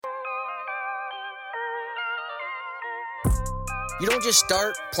You don't just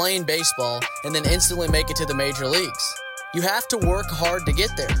start playing baseball and then instantly make it to the major leagues. You have to work hard to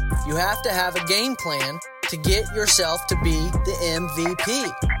get there. You have to have a game plan to get yourself to be the MVP.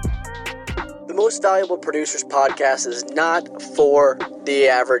 The Most Valuable Producers podcast is not for the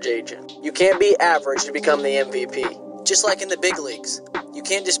average agent. You can't be average to become the MVP. Just like in the big leagues. You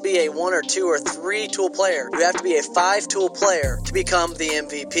can't just be a 1 or 2 or 3 tool player. You have to be a 5 tool player to become the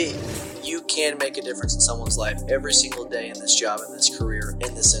MVP. You can make a difference in someone's life every single day in this job, in this career,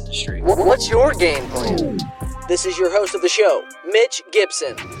 in this industry. What's your game plan? This is your host of the show, Mitch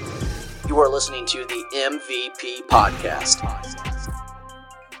Gibson. You are listening to the MVP Podcast.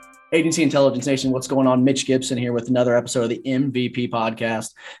 Agency Intelligence Nation, what's going on? Mitch Gibson here with another episode of the MVP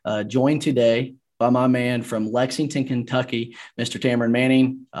Podcast. Joined today by my man from Lexington, Kentucky, Mr. Tameron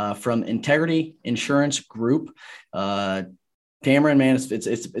Manning from Integrity Insurance Group. Tameron, man,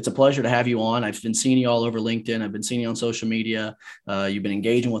 it's a pleasure to have you on. I've been seeing you all over LinkedIn. I've been seeing you on social media. You've been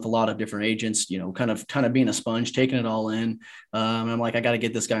engaging with a lot of different agents, you know, kind of being a sponge, taking it all in. And I'm like, I got to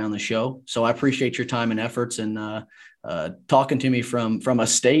get this guy on the show. So I appreciate your time and efforts and talking to me from a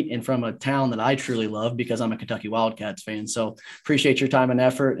state and from a town that I truly love because I'm a Kentucky Wildcats fan. So appreciate your time and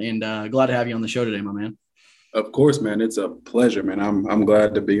effort and glad to have you on the show today, my man. Of course, man. It's a pleasure, man. I'm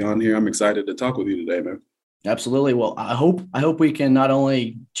glad to be on here. I'm excited to talk with you today, man. Absolutely. Well, I hope we can not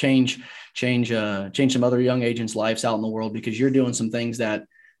only change some other young agents' lives out in the world, because you're doing some things that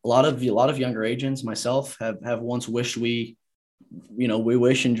a lot of younger agents, myself, have once wished we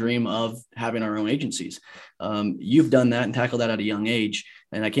wish and dream of having our own agencies. You've done that and tackled that at a young age,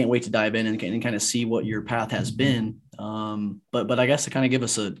 and I can't wait to dive in and kind of see what your path has been. But I guess to kind of give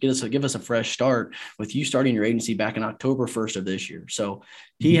us a fresh start with you starting your agency back in October 1st of this year. So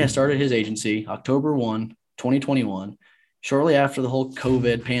he has started his agency October 1, 2021, shortly after the whole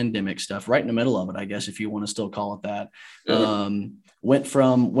COVID pandemic stuff, right in the middle of it, I guess, if you want to still call it that. Went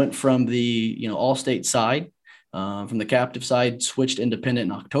from the Allstate side, from the captive side, switched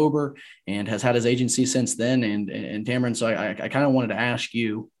independent in October, and has had his agency since then. And Tameron, so I kind of wanted to ask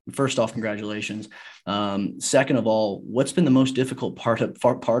you, first off, congratulations. Second of all, what's been the most difficult part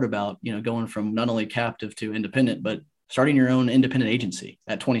about going from not only captive to independent, but starting your own independent agency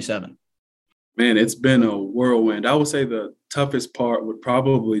at 27? Man, it's been a whirlwind. I would say the toughest part would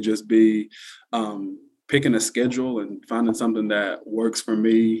probably just be picking a schedule and finding something that works for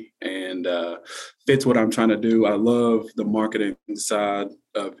me and fits what I'm trying to do. I love the marketing side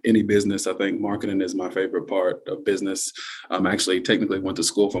of any business. I think marketing is my favorite part of business. Actually technically went to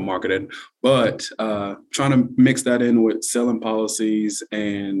school for marketing, but trying to mix that in with selling policies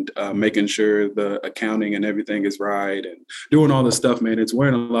and making sure the accounting and everything is right and doing all this stuff, man. It's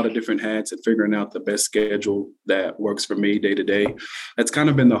wearing a lot of different hats and figuring out the best schedule that works for me day to day. That's kind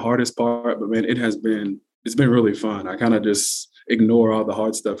of been the hardest part, but man, it's been really fun. I kind of just ignore all the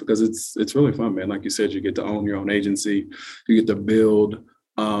hard stuff because it's really fun, man. Like you said, you get to own your own agency. You get to build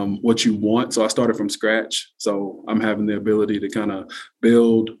what you want. So I started from scratch. So I'm having the ability to kind of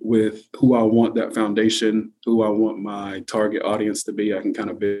build with who I want that foundation, who I want my target audience to be. I can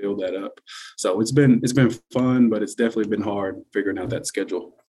kind of build that up. So it's been fun, but it's definitely been hard figuring out that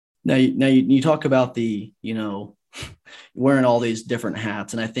schedule. Now you talk about the, wearing all these different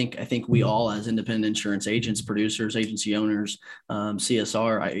hats. And I think we all, as independent insurance agents, producers, agency owners,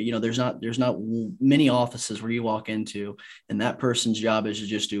 CSR, there's not many offices where you walk into and that person's job is to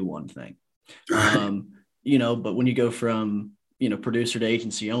just do one thing. But when you go from, producer to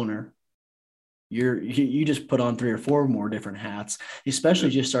agency owner, you just put on 3 or 4 more different hats, especially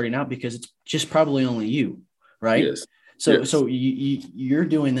just starting out, because it's just probably only you, right? Yes. So you're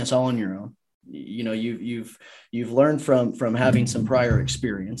doing this all on your own. You've learned from having some prior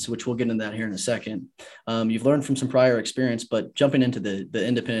experience, which we'll get into that here in a second. You've learned from some prior experience, but jumping into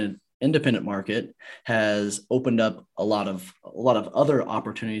the independent market has opened up a lot of other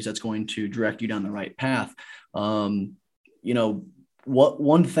opportunities that's going to direct you down the right path. One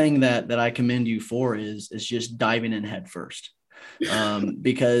thing that I commend you for is just diving in head first.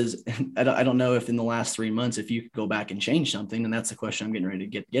 Because I don't know if in the last 3 months, if you could go back and change something, and that's the question I'm getting ready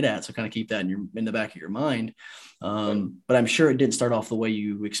to get at. So kind of keep that in the back of your mind. But I'm sure it didn't start off the way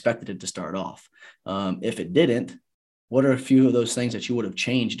you expected it to start off. If it didn't, what are a few of those things that you would have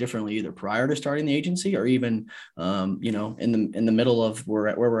changed differently, either prior to starting the agency or even, in the middle of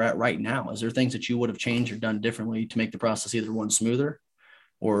where we're at right now? Is there things that you would have changed or done differently to make the process either one smoother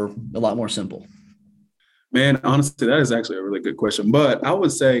or a lot more simple? Man, honestly, that is actually a really good question. But I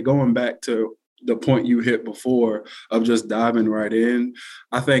would say, going back to the point you hit before of just diving right in,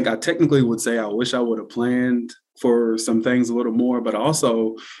 I think I technically would say I wish I would have planned for some things a little more, but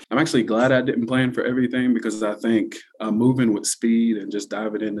also I'm actually glad I didn't plan for everything, because I think moving with speed and just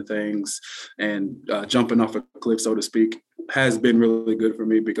diving into things and jumping off a cliff, so to speak, has been really good for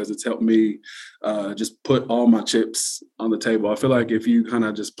me because it's helped me just put all my chips on the table. I feel like if you kind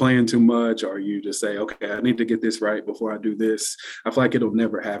of just plan too much, or you just say, okay, I need to get this right before I do this, I feel like it'll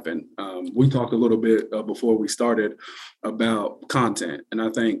never happen. We talked a little bit before we started about content. And I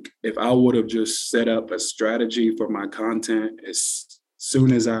think if I would have just set up a strategy for my content as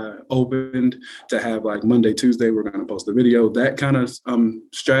soon as I opened to have like Monday, Tuesday, we're going to post a video, that kind of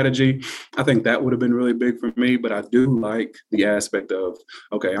strategy, I think that would have been really big for me. But I do like the aspect of,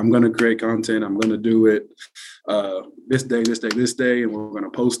 okay, I'm going to create content. I'm going to do it this day, and we're going to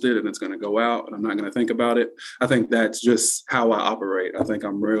post it and it's going to go out and I'm not going to think about it. I think that's just how I operate. I think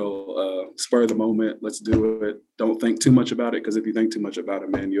I'm real spur of the moment. Let's do it. Don't think too much about it, because if you think too much about it,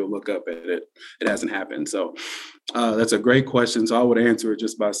 man, you'll look up at it. It hasn't happened. So that's a great question. So I would answer it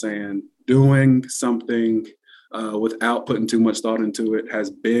just by saying doing something without putting too much thought into it has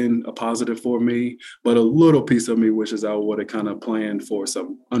been a positive for me. But a little piece of me wishes I would have kind of planned for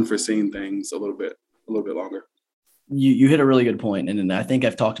some unforeseen things a little bit longer. You hit a really good point. And I think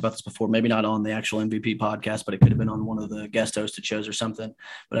I've talked about this before, maybe not on the actual MVP podcast, but it could have been on one of the guest hosted shows or something.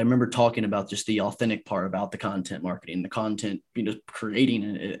 But I remember talking about just the authentic part about the content marketing, the content, creating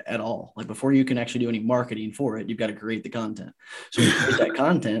it at all. Like before you can actually do any marketing for it, you've got to create the content. So when you create that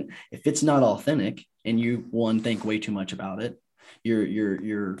content, if it's not authentic and you, one, think way too much about it,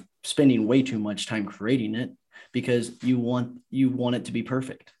 you're spending way too much time creating it, because you want it to be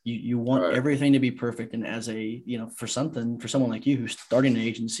perfect. You want right. Everything to be perfect. And as a, for someone like you who's starting an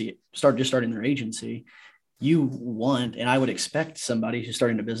agency, starting their agency, you want, and I would expect somebody who's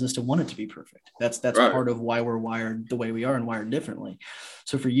starting a business to want it to be perfect. That's right. Part of why we're wired the way we are and wired differently.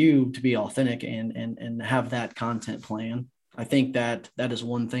 So for you to be authentic and have that content plan, I think that is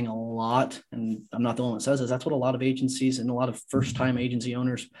one thing a lot, and I'm not the one that says this, that's what a lot of agencies and a lot of first-time agency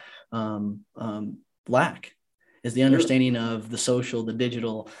owners lack. Is the understanding of the social, the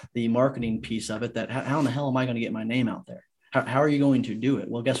digital, the marketing piece of it, that how in the hell am I going to get my name out there? How are you going to do it?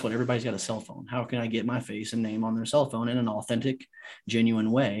 Well, guess what? Everybody's got a cell phone. How can I get my face and name on their cell phone in an authentic, genuine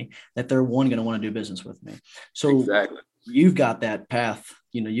way that they're going to want to do business with me? So exactly. You've got that path,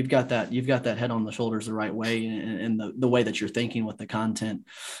 you've got that head on the shoulders the right way, and the way that you're thinking with the content,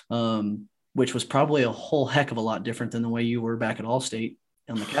 which was probably a whole heck of a lot different than the way you were back at Allstate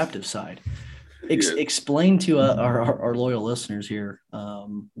on the captive side. Explain to our loyal listeners here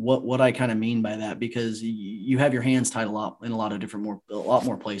what I kind of mean by that, because you have your hands tied a lot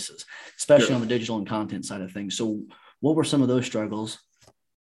more places, especially on the digital and content side of things. So what were some of those struggles,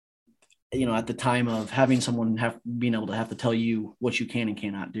 at the time of having someone being able to have to tell you what you can and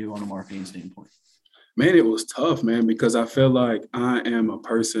cannot do on a marketing standpoint? Man, it was tough, man, because I feel like I am a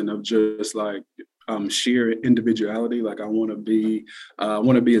person of just like sheer individuality. Like I want to be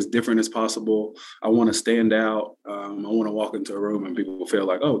as different as possible. I want to stand out. I want to walk into a room and people feel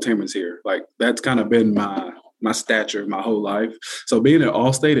like, oh, Taman's here. Like that's kind of been my stature my whole life. So being at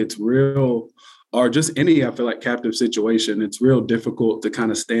Allstate, it's real, or just any, I feel like, captive situation, it's real difficult to kind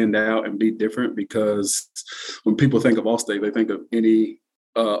of stand out and be different, because when people think of Allstate, they think of any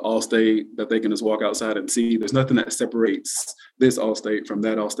Allstate that they can just walk outside and see. There's nothing that separates this Allstate from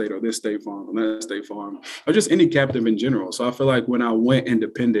that Allstate, or this State Farm from that State Farm, or just any captive in general. So I feel like when I went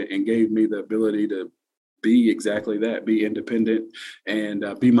independent and gave me the ability to be exactly that, be independent and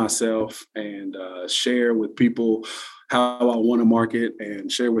be myself, and share with people how I want to market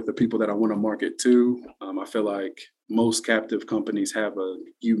and share with the people that I want to market to. I feel like most captive companies have a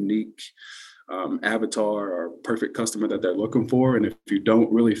unique avatar or perfect customer that they're looking for. And if you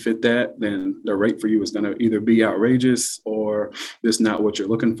don't really fit that, then the rate for you is going to either be outrageous or it's not what you're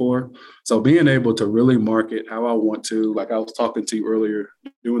looking for. So being able to really market how I want to, like I was talking to you earlier,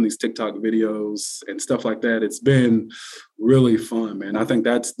 doing these TikTok videos and stuff like that, it's been really fun, man. I think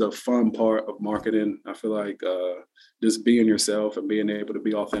that's the fun part of marketing. I feel like just being yourself and being able to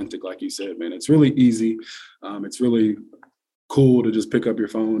be authentic, like you said, man, it's really easy. It's really cool to just pick up your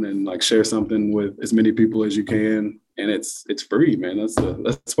phone and like share something with as many people as you can, and it's free, man.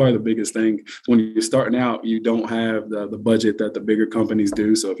 That's probably the biggest thing. When you're starting out, you don't have the budget that the bigger companies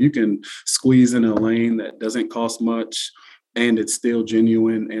do. So if you can squeeze in a lane that doesn't cost much and it's still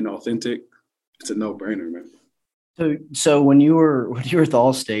genuine and authentic, it's a no-brainer, man. So when you were at the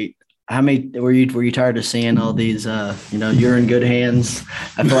Allstate, how many were you tired of seeing all these you're in good hands?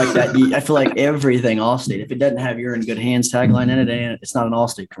 I feel like everything Allstate, if it doesn't have "you're in good hands" tagline in it, it's not an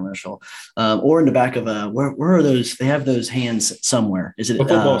Allstate commercial. Or in the back of where are those? They have those hands somewhere. Is it a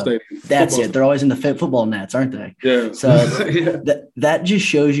football stadium? That's it. They're always in the football nets, aren't they? Yeah. So that just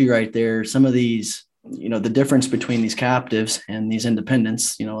shows you right there some of these the difference between these captives and these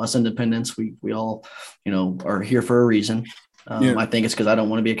independents, us independents, we all, are here for a reason. I think it's because I don't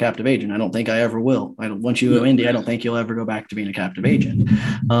want to be a captive agent. I don't think I ever will. Once you go indie, I don't think you'll ever go back to being a captive agent.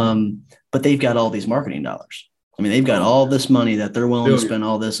 But they've got all these marketing dollars. I mean, they've got all this money that they're willing to spend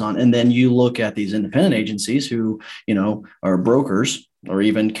all this on. And then you look at these independent agencies who, are brokers or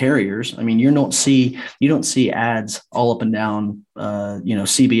even carriers. I mean, you don't see ads all up and down,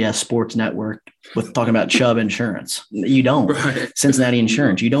 CBS Sports Network with talking about Chubb Insurance. You don't. Right. Cincinnati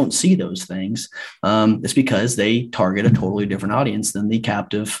Insurance. You don't see those things. It's because they target a totally different audience than the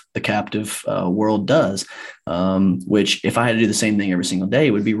captive world does. Which, if I had to do the same thing every single day,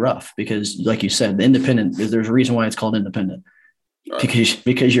 it would be rough, because, like you said, the independent, there's a reason why it's called independent, right?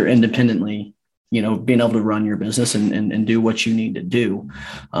 because you're independently, being able to run your business and do what you need to do.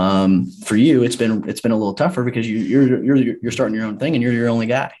 For you, it's been a little tougher because you're starting your own thing and you're your only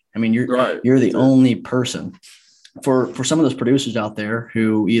guy. I mean, you're the only person. For some of those producers out there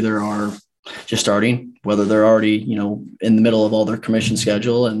who either are just starting, whether they're already, in the middle of all their commission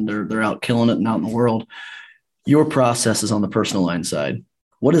schedule and they're out killing it and out in the world, your process is on the personal line side.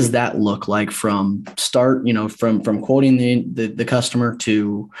 What does that look like from start, from quoting the customer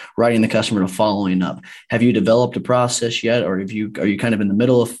to writing the customer to following up? Have you developed a process yet? Or are you kind of in the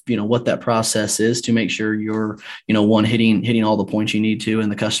middle of, what that process is to make sure you're, hitting all the points you need to in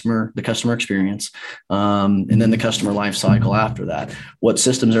the customer experience, and then the customer life cycle after that? What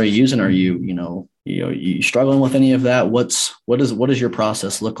systems are you using? Are you struggling with any of that? What does your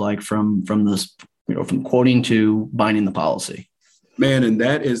process look like from this, from quoting to binding the policy? Man, and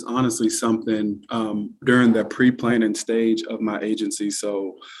that is honestly something during the pre-planning stage of my agency.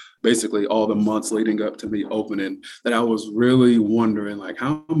 So basically all the months leading up to me opening, that I was really wondering, like,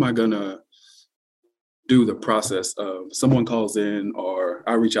 how am I going to do the process of someone calls in or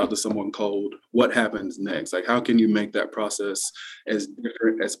I reach out to someone cold? What happens next? Like, how can you make that process as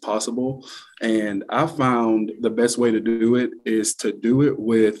different as possible? And I found the best way to do it is to do it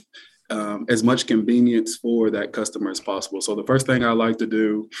with as much convenience for that customer as possible. So the first thing I like to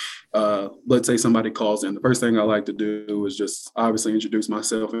do, let's say somebody calls in, the first thing I like to do is just obviously introduce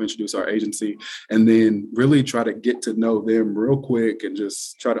myself and introduce our agency, and then really try to get to know them real quick and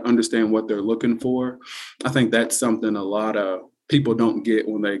just try to understand what they're looking for. I think that's something a lot of people don't get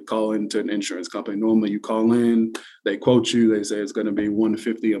when they call into an insurance company. Normally you call in, they quote you, they say it's going to be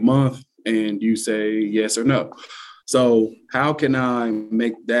 $150 a month, and you say yes or no. So how can I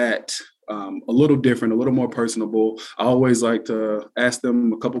make that a little different, a little more personable? I always like to ask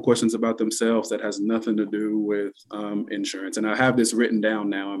them a couple questions about themselves that has nothing to do with insurance. And I have this written down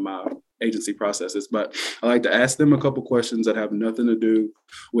now in my agency processes, but I like to ask them a couple questions that have nothing to do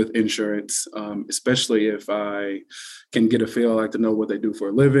with insurance, especially if I can get a feel. I like to know what they do for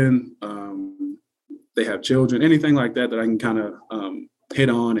a living. They have children, anything like that I can kind of hit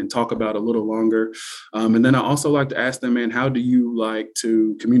on and talk about a little longer. And then I also like to ask them, man, how do you like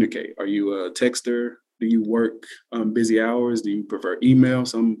to communicate? Are you a texter? Do you work busy hours? Do you prefer email?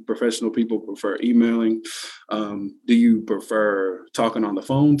 Some professional people prefer emailing. Do you prefer talking on the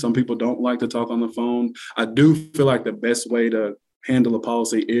phone? Some people don't like to talk on the phone. I do feel like the best way to handle a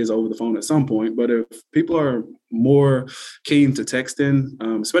policy is over the phone at some point. But if people are more keen to texting,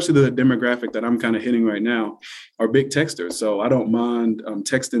 especially the demographic that I'm kind of hitting right now, are big texters. So I don't mind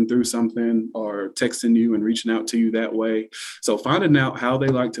texting through something or texting you and reaching out to you that way. So finding out how they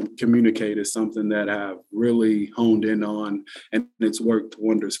like to communicate is something that I've really honed in on, and it's worked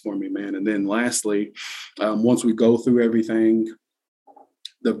wonders for me, man. And then lastly, once we go through everything,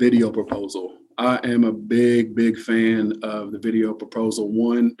 the video proposal. I am a big fan of the video proposal,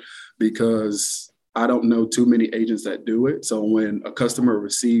 one, because I don't know too many agents that do it. So when a customer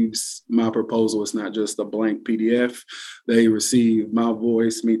receives my proposal, it's not just a blank PDF. They receive my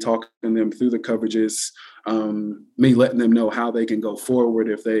voice, me talking them through the coverages, me letting them know how they can go forward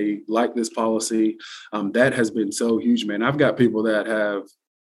if they like this policy. That has been so huge, man. I've got people that have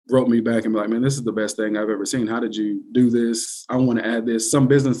wrote me back and be like, man, this is the best thing I've ever seen. How did you do this? I want to add this. Some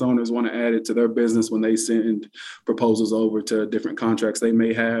business owners want to add it to their business when they send proposals over to different contracts they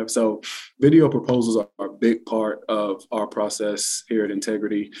may have. So video proposals are a big part of our process here at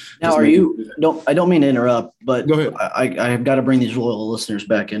Integrity. Now, I don't mean to interrupt, but go ahead. I have got to bring these loyal listeners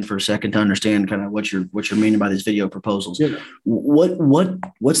back in for a second to understand kind of what you're meaning by these video proposals. Yeah.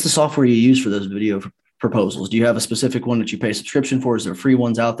 What's the software you use for those video proposals? Do you have a specific one that you pay subscription for? Is there free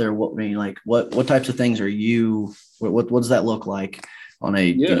ones out there? What types of things are you, what does that look like on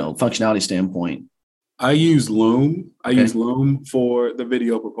a functionality standpoint? I use Loom. I Okay. use Loom for the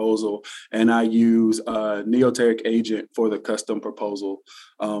video proposal, and I use Neoteric Agent for the custom proposal,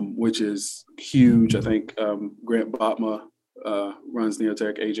 which is huge. I think Grant Botma runs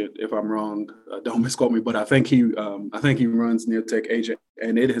Neoteric Agent. If I'm wrong, don't misquote me, but I think he runs Neoteric Agent,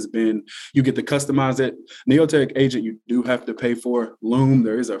 and it has been, you get to customize it. Neoteric Agent you do have to pay for. Loom,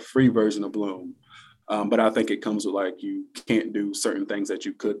 there is a free version of Loom. But I think it comes with like, you can't do certain things that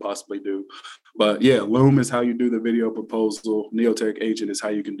you could possibly do. But yeah, Loom is how you do the video proposal. Neoteric Agent is how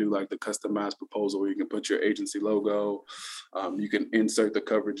you can do like the customized proposal where you can put your agency logo. You can insert the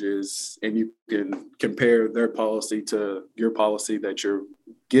coverages, and you can compare their policy to your policy that you're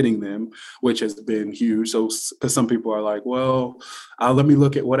getting them, which has been huge. So, because some people are like, well, let me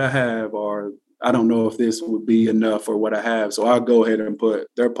look at what I have, or I don't know if this would be enough for what I have. So I'll go ahead and put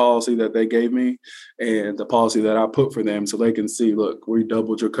their policy that they gave me and the policy that I put for them so they can see, look, we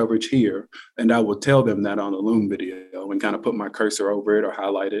doubled your coverage here. And I will tell them that on the Loom video and kind of put my cursor over it or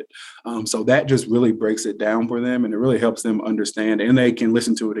highlight it. So that just really breaks it down for them, and it really helps them understand, and they can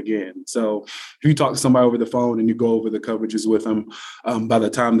listen to it again. So if you talk to somebody over the phone and you go over the coverages with them, by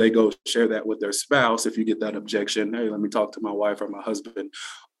the time they go share that with their spouse, if you get that objection, hey, let me talk to my wife or my husband,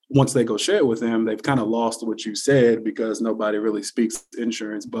 once they go share it with them, they've kind of lost what you said because nobody really speaks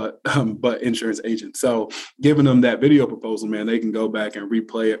insurance, but insurance agents. So giving them that video proposal, man, they can go back and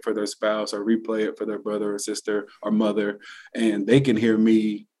replay it for their spouse or replay it for their brother or sister or mother, and they can hear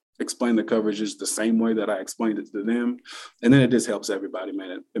me explain the coverages the same way that I explained it to them. And then it just helps everybody,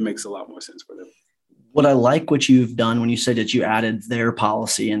 man. It makes a lot more sense for them. What I like what you've done when you said that you added their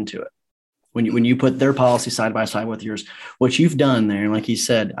policy into it. When you put their policy side by side with yours, what you've done there, like you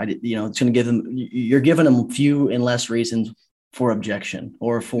said, it's going to give them, you're giving them few and less reasons for objection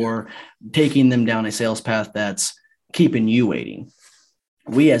or for taking them down a sales path that's keeping you waiting.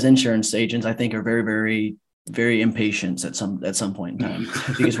 We as insurance agents, I think, are very, very, very impatient at some point in time,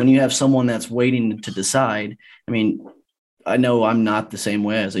 because when you have someone that's waiting to decide, I mean, I know I'm not the same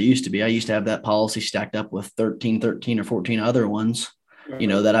way as I used to be. I used to have that policy stacked up with 13 or 14 other ones,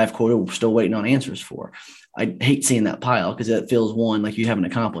 that I've quoted, still waiting on answers for. I hate seeing that pile because it feels, one, like you haven't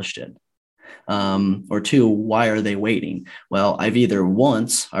accomplished it. Or two, why are they waiting? Well, I've either one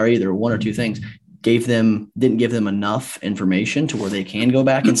or two things, didn't give them enough information to where they can go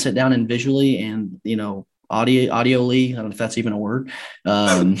back and sit down and visually and, audioly, I don't know if that's even a word.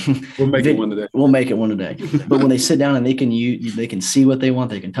 We'll make it one today. We'll make it one today. But when they sit down and they can see what they want,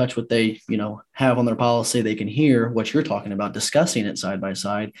 they can touch what they, have on their policy, they can hear what you're talking about, discussing it side by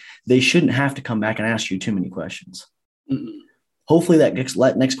side. They shouldn't have to come back and ask you too many questions. Mm-mm. Hopefully that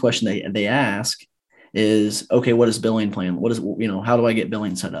next question they ask is, okay, what is billing plan? What is, how do I get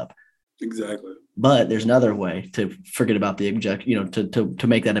billing set up? Exactly. But there's another way to forget about the to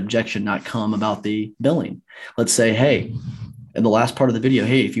make that objection not come about the billing. Let's say, hey, in the last part of the video,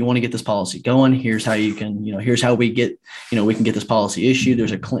 hey, if you want to get this policy going, here's how you can, here's how we get, we can get this policy issued.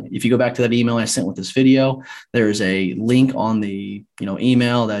 There's if you go back to that email I sent with this video, there's a link on the,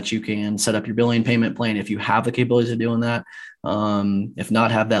 email that you can set up your billing payment plan if you have the capabilities of doing that. If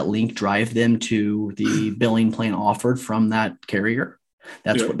not, have that link drive them to the billing plan offered from that carrier.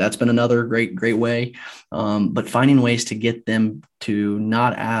 That's been another great way. But finding ways to get them to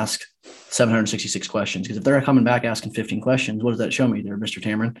not ask 766 questions, because if they're coming back asking 15 questions, what does that show me there, Mr.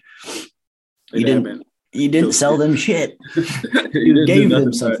 Tamron? You didn't sell them shit. You gave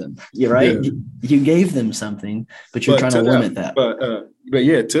them something. You're right. Yeah. You gave them something, but you're trying to limit that. But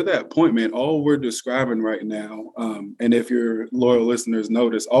yeah, to that point, man, all we're describing right now, and if your loyal listeners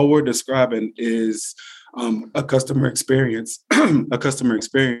notice, all we're describing is a customer experience,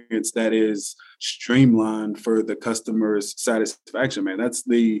 that is streamlined for the customer's satisfaction, man.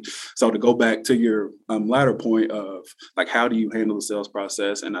 So to go back to your latter point of like, how do you handle the sales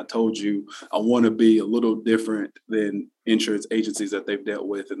process? And I told you, I want to be a little different than insurance agencies that they've dealt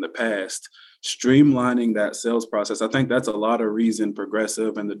with in the past. Streamlining that sales process. I think that's a lot of reason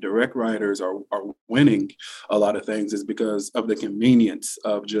Progressive and the direct writers are winning a lot of things, is because of the convenience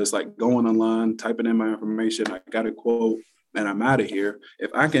of just like going online, typing in my information, I got a quote, and I'm out of here. If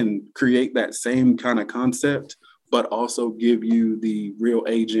I can create that same kind of concept, but also give you the real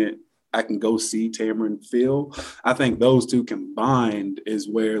agent I can go see Tamron feel, I think those two combined is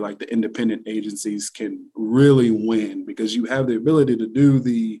where like the independent agencies can really win, because you have the ability to do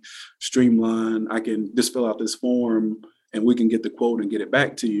the streamline. I can just fill out this form, and we can get the quote and get it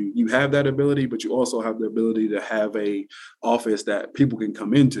back to you. You have that ability, but you also have the ability to have a office that people can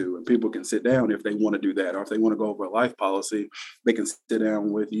come into and people can sit down if they want to do that, or if they want to go over a life policy, they can sit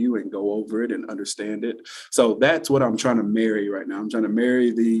down with you and go over it and understand it. So that's what I'm trying to marry right now. I'm trying to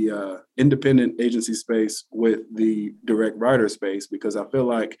marry the independent agency space with the direct writer space, because I feel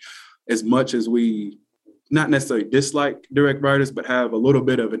like as much as we not necessarily dislike direct writers, but have a little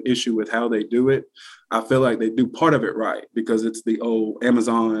bit of an issue with how they do it, I feel like they do part of it right, because it's the old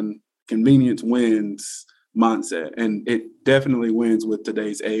Amazon convenience wins mindset. And it definitely wins with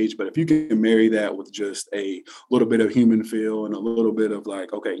today's age. But if you can marry that with just a little bit of human feel and a little bit of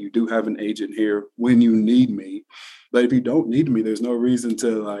like, okay, you do have an agent here when you need me. But if you don't need me, there's no reason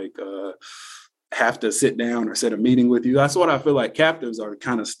to like have to sit down or set a meeting with you. That's what I feel like captives are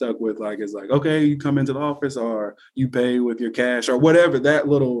kind of stuck with. Like, it's like, okay, you come into the office or you pay with your cash or whatever. That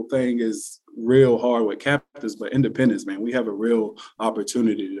little thing is real hard with captives. But independents, man, we have a real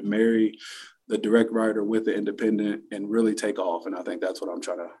opportunity to marry the direct writer with the independent and really take off. And I think that's what I'm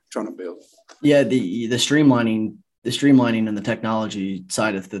trying to build. Yeah, the streamlining and the technology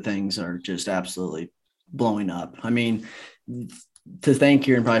side of the things are just absolutely blowing up. I mean, to think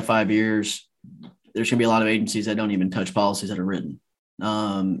here in probably 5 years, there's going to be a lot of agencies that don't even touch policies that are written.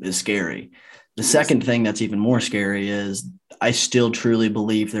 Is scary. The second thing that's even more scary is I still truly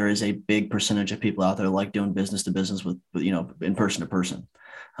believe there is a big percentage of people out there like doing business to business with, in person to person.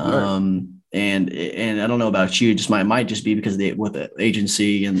 Right. And I don't know about you, just might just be because with the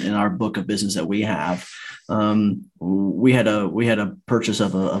agency and our book of business that we have, we had a purchase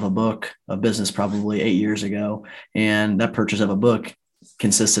of a book of business probably 8 years ago. And that purchase of a book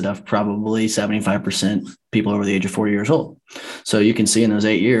consisted of probably 75% people over the age of 40 years old. So you can see in those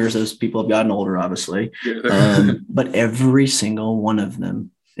 8 years, those people have gotten older, obviously. But every single one of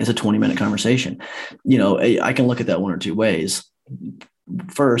them is a 20-minute conversation. I can look at that one or two ways.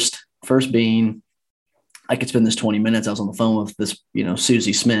 First being, I could spend this 20 minutes. I was on the phone with this,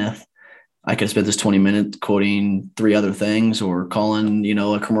 Susie Smith. I could spend this 20 minutes quoting 3 other things or calling,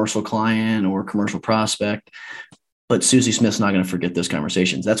 a commercial client or commercial prospect. But Susie Smith's not going to forget those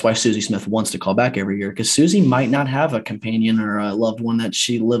conversations. That's why Susie Smith wants to call back every year, because Susie might not have a companion or a loved one that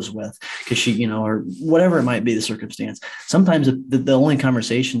she lives with, because she, or whatever it might be, the circumstance. Sometimes the only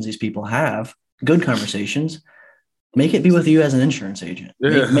conversations these people have, good conversations, make it be with you as an insurance agent.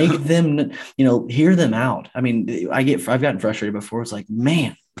 Yeah. Make them, hear them out. I mean, I've gotten frustrated before. It's like,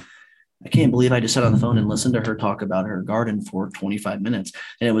 man, I can't believe I just sat on the phone and listened to her talk about her garden for 25 minutes.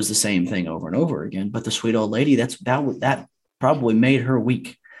 And it was the same thing over and over again. But the sweet old lady, that probably made her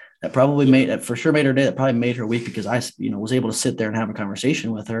week. That for sure made her day. That probably made her week, because I, was able to sit there and have a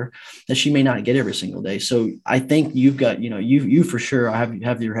conversation with her that she may not get every single day. So I think you've got, you for sure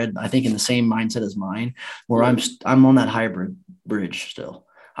have your head, I think, in the same mindset as mine, where I'm on that hybrid bridge still.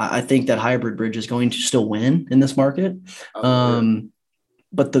 I think that hybrid bridge is going to still win in this market.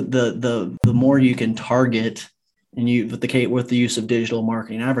 But the more you can target, and with the use of digital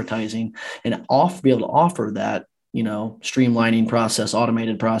marketing, advertising, and be able to offer that, streamlining process,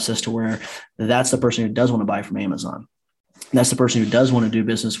 automated process, to where that's the person who does want to buy from Amazon. That's the person who does want to do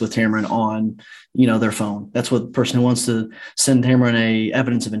business with Tamron on, their phone. That's what the person who wants to send Tamron a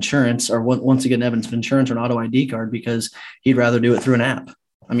evidence of insurance, or wants to get an evidence of insurance or an auto ID card, because he'd rather do it through an app.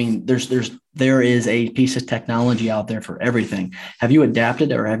 I mean, there is a piece of technology out there for everything. Have you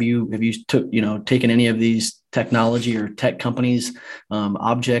adapted, or have you taken any of these technology or tech companies,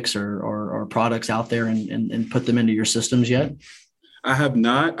 objects or products out there and put them into your systems yet? I have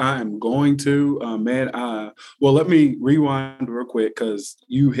not. I am going to, well, let me rewind real quick, because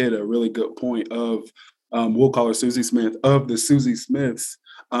you hit a really good point of, we'll call her Susie Smith, of the Susie Smiths.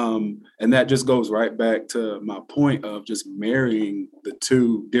 And that just goes right back to my point of just marrying the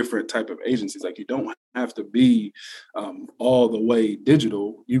two different type of agencies. Like, you don't have to be all the way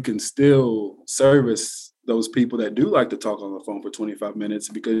digital. You can still service those people that do like to talk on the phone for 25 minutes,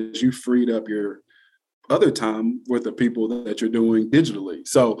 because you freed up your other time with the people that you're doing digitally.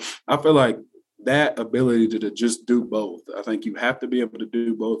 So I feel like that ability to just do both, I think you have to be able to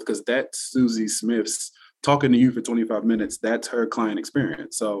do both, because that's Susie Smith's talking to you for 25 minutes. That's her client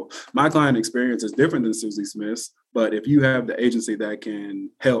experience. So my client experience is different than Susie Smith's, but if you have the agency that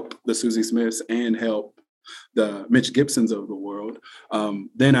can help the Susie Smiths and help the Mitch Gibsons of the world,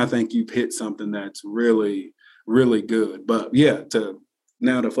 then I think you've hit something that's really, really good. But yeah, to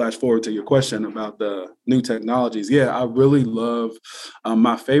flash forward to your question about the new technologies. Yeah, I really love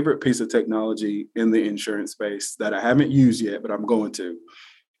my favorite piece of technology in the insurance space that I haven't used yet, but I'm going to,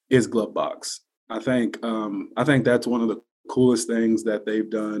 is Glovebox. I think that's one of the coolest things that they've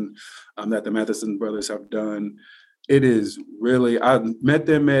done, that the Matheson brothers have done. It is really, I met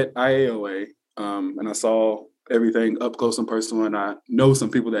them at IAOA, and I saw everything up close and personal, and I know some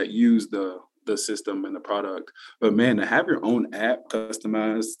people that use the system and the product. But man, to have your own app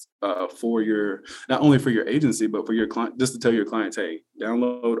customized for your, not only for your agency, but for your client, just to tell your clients, hey,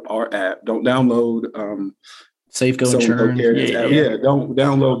 download our app. Don't download Safeco Insurance. Don't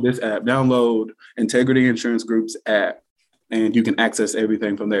download this app. Download Integrity Insurance Group's app, and you can access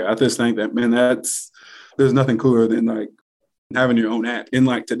everything from there. I just think that, man, there's nothing cooler than like having your own app. In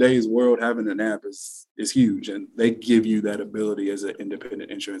like today's world, having an app is huge, and they give you that ability as an independent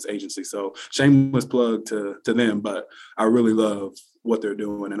insurance agency. So shameless plug to them, but I really love what they're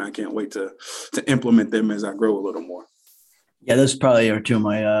doing, and I can't wait to implement them as I grow a little more. Yeah, those probably are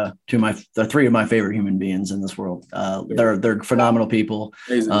three of my favorite human beings in this world. They're phenomenal people.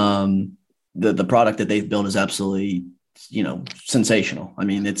 The product that they've built is absolutely, sensational. I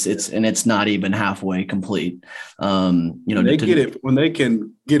mean, it's not even halfway complete. When they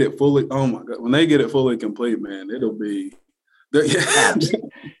can get it fully. Oh my God, when they get it fully complete, man, it'll be.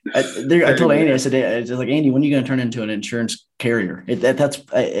 I told Andy, I said, it's like, Andy, when are you going to turn into an insurance carrier? That's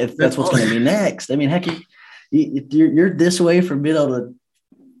what's going to be next. I mean, heck, you're this way from being able to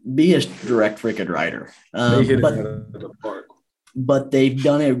be a direct freaking writer. They hit it out of the park. But they've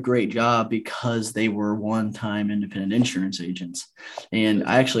done a great job because they were one-time independent insurance agents. And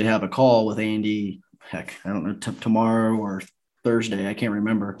I actually have a call with Andy, I don't know, tomorrow or Thursday, I can't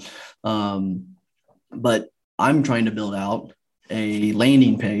remember. But I'm trying to build out a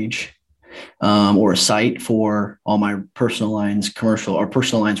landing page or a site for all my personal lines, commercial or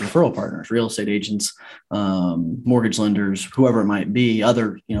personal lines referral partners, real estate agents, mortgage lenders, whoever it might be,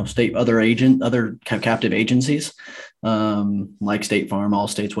 other captive agencies, like State Farm,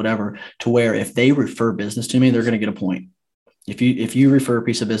 Allstates, whatever, to where if they refer business to me, they're going to get a point. If you refer a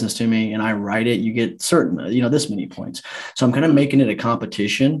piece of business to me and I write it, you get certain, this many points. So I'm kind of making it a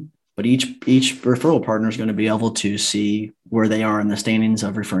competition, but each referral partner is going to be able to see where they are in the standings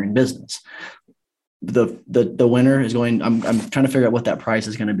of referring business. The winner is going, I'm trying to figure out what that price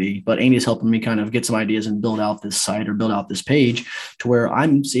is going to be, but Andy's helping me kind of get some ideas and build out this site or build out this page to where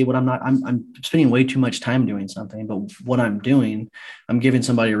I'm spending way too much time doing something, but what I'm doing, I'm giving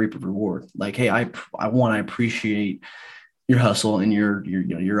somebody a reap of reward. Like, hey, I appreciate your hustle and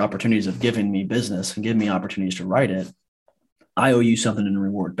your opportunities of giving me business and giving me opportunities to write it. I owe you something in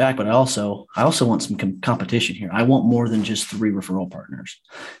reward back, but I also want some competition here. I want more than just 3 referral partners.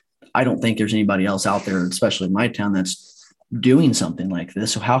 I don't think there's anybody else out there, especially in my town, that's doing something like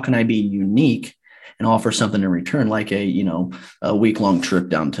this. So how can I be unique and offer something in return, like a week-long trip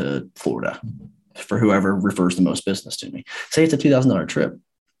down to Florida for whoever refers the most business to me? Say it's a $2,000 trip.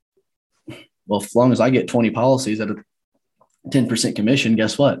 Well, as long as I get 20 policies at a 10% commission,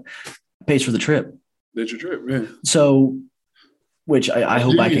 guess what? It pays for the trip. That's your trip, man. So, which I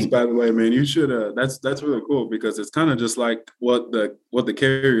hope I can. By the way, man, you should. That's really cool because it's kind of just like what the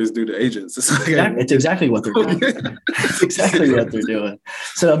carriers do to agents. It's like, it's exactly what they're doing. It's exactly what they're doing.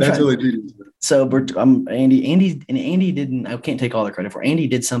 So really genius. So Andy didn't. I can't take all the credit for. Andy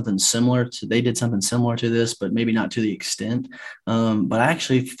did something similar to. They did something similar to this, but maybe not to the extent. But I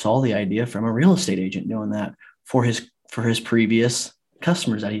actually saw the idea from a real estate agent doing that for his previous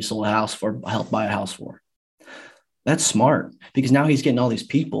customers that he sold a house for, helped buy a house for. That's smart because now he's getting all these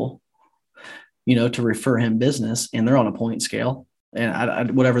people, to refer him business, and they're on a point scale. And I,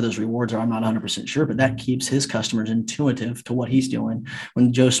 whatever those rewards are, I'm not 100% sure, but that keeps his customers intuitive to what he's doing.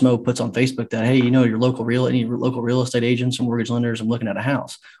 When Joe Smo puts on Facebook that, hey, any local real estate agents or mortgage lenders, I'm looking at a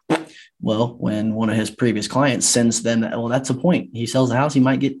house. Well, when one of his previous clients sends them that, well, that's a point. He sells the house, he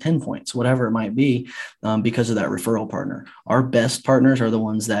might get 10 points, whatever it might be, because of that referral partner. Our best partners are the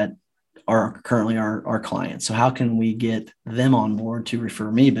ones that are currently our clients. So how can we get them on board to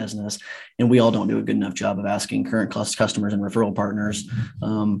refer me business? And we all don't do a good enough job of asking current customers and referral partners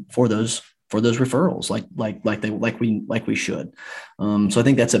for those referrals like we should. So I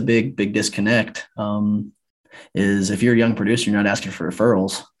think that's a big disconnect. Is if you're a young producer, you're not asking for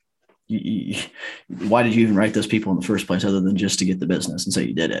referrals. Why did you even write those people in the first place other than just to get the business and say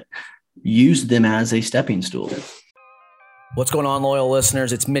you did it? Use them as a stepping stool. What's going on, loyal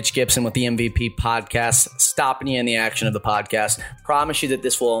listeners? It's Mitch Gibson with the MVP Podcast, stopping you in the action of the podcast. Promise you that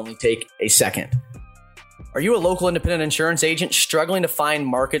this will only take a second. Are you a local independent insurance agent struggling to find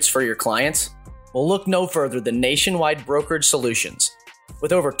markets for your clients? Well, look no further than Nationwide Brokerage Solutions.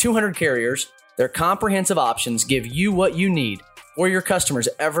 With over 200 carriers, their comprehensive options give you what you need for your customers'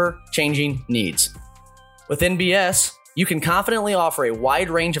 ever-changing needs. With NBS, you can confidently offer a wide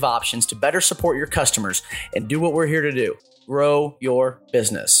range of options to better support your customers and do what we're here to do. Grow your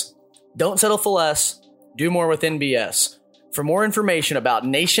business. Don't settle for less. Do more with NBS. For more information about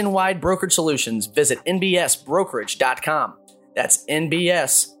nationwide brokerage solutions, visit nbsbrokerage.com. That's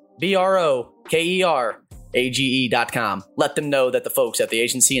NBSBROKERAGE.com. Let them know that the folks at the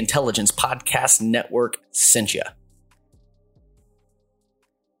Agency Intelligence Podcast Network sent you.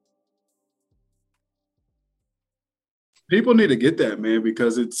 People need to get that, man,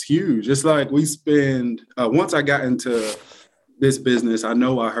 because it's huge. It's like we spend, once I got into this business, I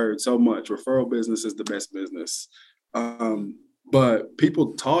know I heard so much. Referral business is the best business. But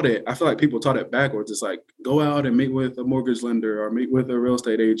people taught it. I feel like people taught it backwards. It's like, go out and meet with a mortgage lender or meet with a real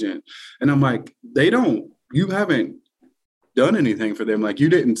estate agent. And I'm like, you haven't done anything for them. Like they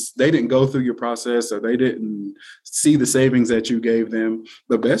didn't go through your process, or they didn't see the savings that you gave them.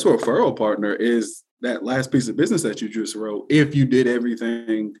 The best referral partner is that last piece of business that you just wrote. If you did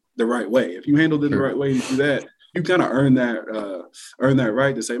everything the right way, if you handled it the right way, you do that, you kind of earn that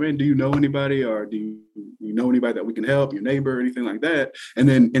right to say, man, do you know anybody, or do you know anybody that we can help, your neighbor, or anything like that, and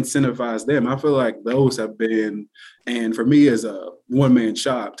then incentivize them. I feel like those have been, and for me as a one-man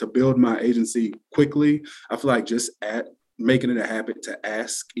shop, to build my agency quickly, I feel like just making it a habit to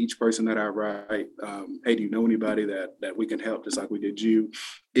ask each person that I write, hey, do you know anybody that we can help, just like we did you,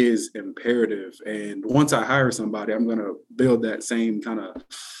 is imperative. And once I hire somebody, I'm going to build that same kind of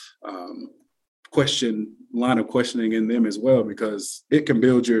line of questioning in them as well, because it can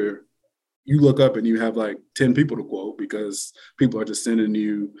build you look up and you have like 10 people to quote, because people are just sending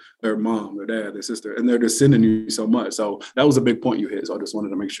you their mom, their dad, their sister, and they're just sending you so much. So that was a big point you hit. So I just wanted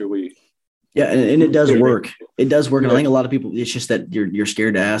to make sure and it does work. It does work. And I think a lot of people, it's just that you're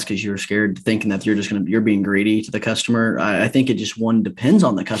scared to ask, because you're scared thinking that you're being greedy to the customer. I think it just depends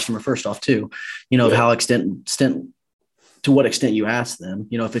on the customer first off too, of how to what extent you ask them.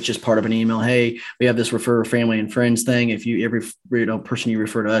 If it's just part of an email, hey, we have this refer family and friends thing. If every person you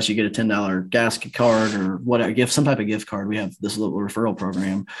refer to us, you get a $10 gas card or whatever, some type of gift card. We have this little referral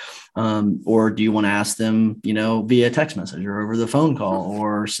program. Or do you want to ask them, via text message or over the phone call,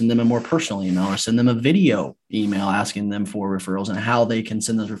 or send them a more personal email, or send them a video email asking them for referrals, and how they can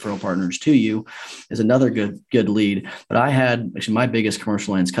send those referral partners to you is another good lead. But I had actually my biggest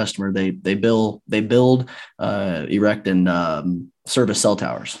commercial lines customer. They build, erect, and service cell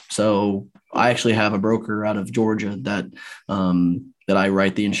towers. So I actually have a broker out of Georgia that I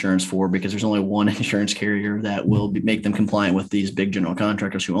write the insurance for, because there's only one insurance carrier that will make them compliant with these big general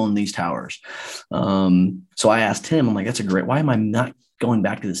contractors who own these towers. So I asked him, I'm like, why am I not going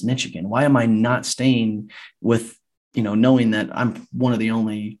back to this niche again? Why am I not staying with, knowing that I'm one of the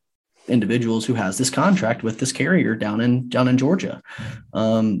only individuals who has this contract with this carrier down in Georgia?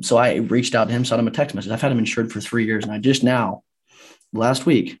 So I reached out to him, sent him a text message. I've had him insured for 3 years, and I just now last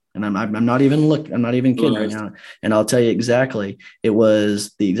week, and I'm not even kidding right now. And I'll tell you exactly, it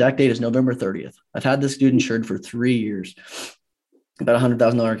was the exact date is November 30th. I've had this dude insured for 3 years, about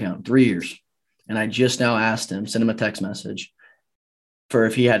 $100,000 account, 3 years. And I just now asked him, sent him a text message for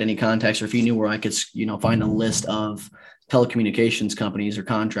if he had any contacts, or if he knew where I could, find a list of telecommunications companies or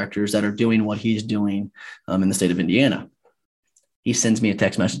contractors that are doing what he's doing in the state of Indiana. He sends me a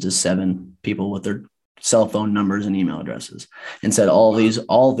text message to 7 people with their cell phone numbers and email addresses, and said, all these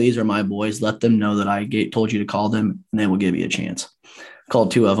are my boys. Let them know that I told you to call them, and they will give you a chance.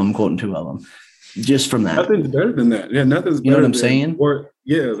 Called 2 of them, quoting 2 of them. Just from that. Nothing's better than that. Yeah, nothing's better. You know what I'm saying?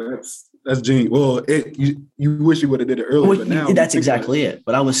 Yeah, that's genius. Well, you wish you would have did it earlier, but now that's exactly it.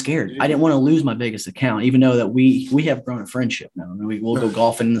 But I was scared. I didn't want to lose my biggest account, even though that we have grown a friendship now. I mean, we'll go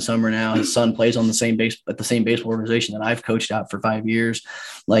golfing in the summer now. His son plays on the same baseball organization that I've coached out for 5 years.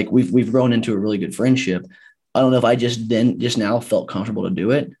 Like we've grown into a really good friendship. I don't know if I just now felt comfortable to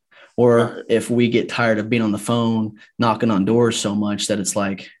do it, or if we get tired of being on the phone, knocking on doors so much that it's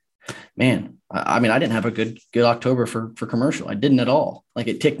like, man, I mean, I didn't have a good October for commercial. I didn't at all. Like,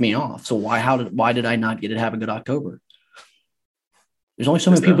 it ticked me off. So why did I not get to have a good October? There's only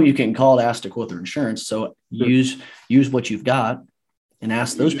so many people you can call to ask to quote their insurance. So use what you've got and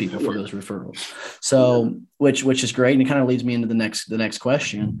ask those people for those referrals. So, which is great. And it kind of leads me into the next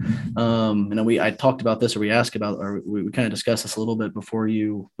question. I talked about this, or we asked about, or we kind of discussed this a little bit before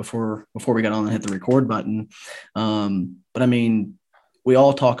we got on and hit the record button. But I mean, we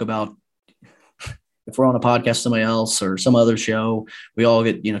all talk about, if we're on a podcast, somebody else or some other show, we all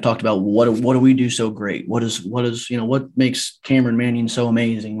get, talked about what do we do so great? What makes Cameron Manning so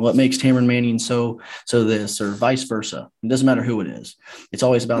amazing? What makes Cameron Manning so this, or vice versa? It doesn't matter who it is. It's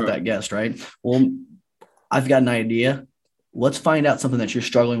always about that guest, right? Well, I've got an idea. let's find out something that you're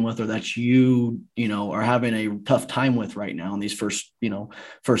struggling with or that are having a tough time with right now in these first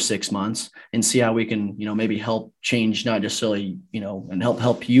 6 months, and see how we can, maybe help change, not necessarily, and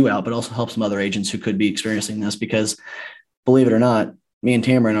help you out, but also help some other agents who could be experiencing this, because believe it or not, me and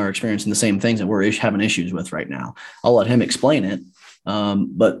Tamron are experiencing the same things that we're having issues with right now. I'll let him explain it.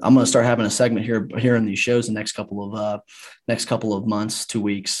 But I'm going to start having a segment here in these shows the next couple of months, 2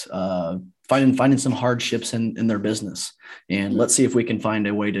 weeks, finding some hardships in their business, and let's see if we can find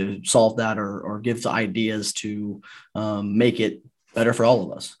a way to solve that or give the ideas to make it better for all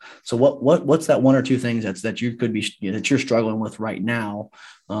of us. So what's that one or two things that you could be that you're struggling with right now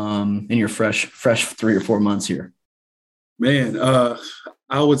in your fresh 3 or 4 months here? Man,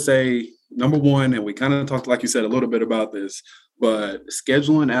 I would say number one, and we kind of talked, like you said, a little bit about this, but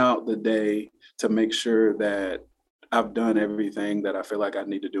scheduling out the day to make sure that I've done everything that I feel like I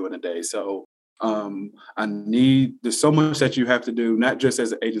need to do in a day. So there's so much that you have to do, not just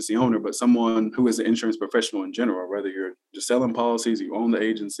as an agency owner, but someone who is an insurance professional in general, whether you're just selling policies, you own the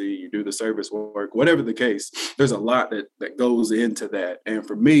agency, you do the service work, whatever the case, there's a lot that goes into that. And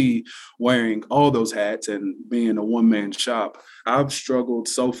for me, wearing all those hats and being a one-man shop, I've struggled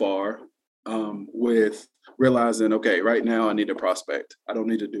so far with realizing, okay, right now I need to prospect. I don't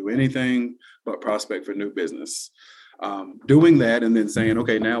need to do anything but prospect for new business. Doing that and then saying,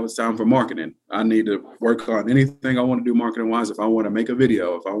 okay, now it's time for marketing. I need to work on anything I want to do marketing wise. If I want to make a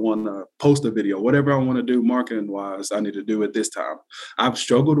video, if I want to post a video, whatever I want to do marketing wise, I need to do it this time. I've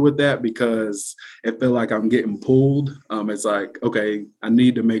struggled with that because I feel like I'm getting pulled. It's like, okay, I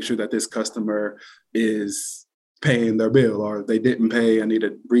need to make sure that this customer is paying their bill, or if they didn't pay, I need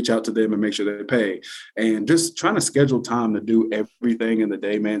to reach out to them and make sure they pay. And just trying to schedule time to do everything in the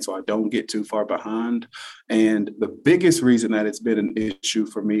day, man, so I don't get too far behind. And the biggest reason that it's been an issue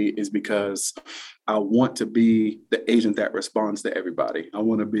for me is because I want to be the agent that responds to everybody. I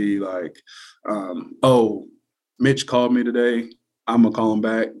want to be like, oh, Mitch called me today, I'm going to call him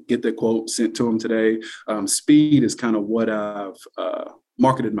back, get the quote sent to him today. Speed is kind of what I've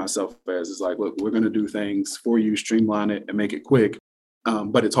marketed myself as. It's like, look, we're going to do things for you, streamline it and make it quick.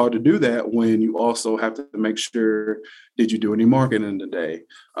 But it's hard to do that when you also have to make sure, did you do any marketing today?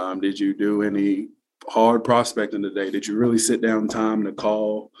 Did you do any hard prospecting today? Did you really sit down time to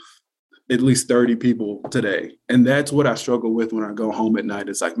call at least 30 people today? And that's what I struggle with when I go home at night.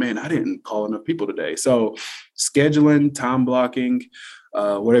 It's like, man, I didn't call enough people today. So scheduling, time blocking,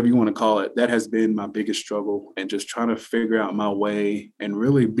 whatever you want to call it, that has been my biggest struggle, and just trying to figure out my way and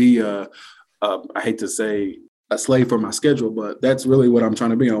really be I hate to say a slave for my schedule, but that's really what I'm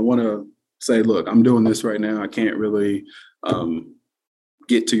trying to be. I want to say, look, I'm doing this right now. I can't really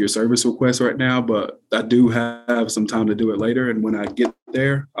get to your service request right now, but I do have some time to do it later. And when I get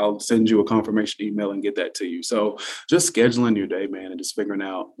there, I'll send you a confirmation email and get that to you. So just scheduling your day, man, and just figuring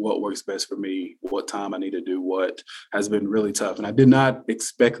out what works best for me, what time I need to do what, has been really tough. And I did not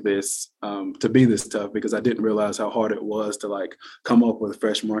expect this to be this tough, because I didn't realize how hard it was to like come up with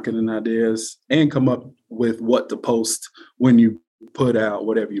fresh marketing ideas and come up with what to post when you put out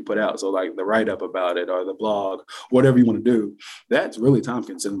whatever you put out. So like the write-up about it or the blog, whatever you want to do, that's really time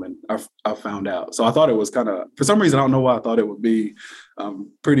consuming, I found out. So I thought it was kind of, for some reason, I don't know why I thought it would be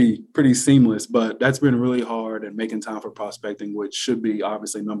pretty seamless, but that's been really hard. And making time for prospecting, which should be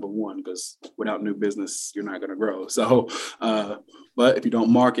obviously number one, because without new business, you're not going to grow. So, but if you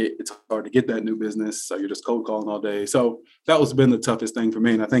don't market, it's hard to get that new business. So you're just cold calling all day. So that was been the toughest thing for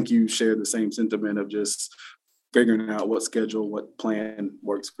me. And I think you share the same sentiment of just figuring out what schedule, what plan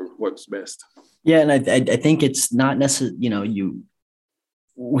works best. Yeah. And I think it's not necessarily,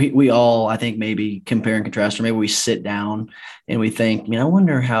 we all, I think, maybe compare and contrast, or maybe we sit down and we think, I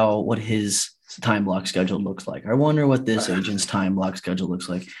wonder what his time block schedule looks like. I wonder what this agent's time block schedule looks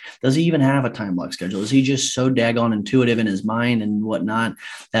like. Does he even have a time block schedule? Is he just so daggone intuitive in his mind and whatnot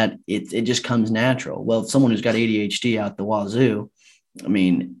that it just comes natural? Well, someone who's got ADHD out the wazoo,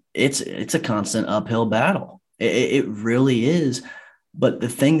 it's a constant uphill battle. It really is. But the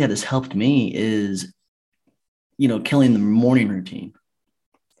thing that has helped me is, killing the morning routine.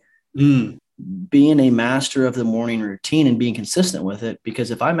 Being a master of the morning routine and being consistent with it.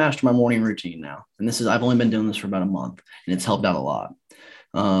 Because if I master my morning routine now, and I've only been doing this for about a month, and it's helped out a lot,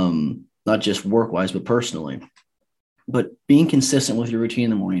 not just work-wise, but personally. But being consistent with your routine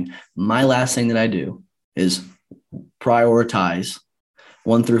in the morning, my last thing that I do is prioritize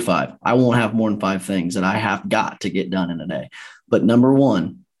 1 through 5. I won't have more than 5 things that I have got to get done in a day. But number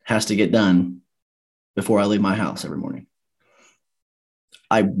 1 has to get done before I leave my house every morning.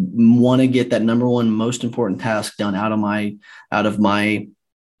 I want to get that number 1 most important task done out of my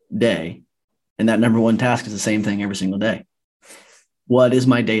day. And that number 1 task is the same thing every single day. what is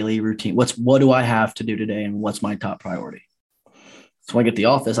my daily routine? What do I have to do today, and what's my top priority? So when I get to the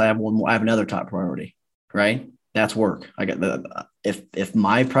office, I have another top priority, right? That's work. I got if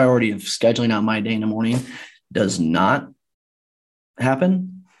my priority of scheduling out my day in the morning does not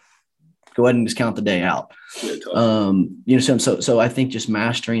happen, go ahead and just count the day out. So I think just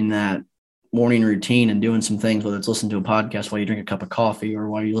mastering that morning routine and doing some things, whether it's listening to a podcast while you drink a cup of coffee, or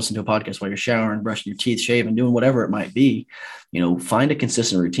while you listen to a podcast while you're showering, brushing your teeth, shaving, doing whatever it might be, find a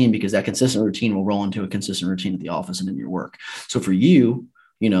consistent routine, because that consistent routine will roll into a consistent routine at the office and in your work. So for you,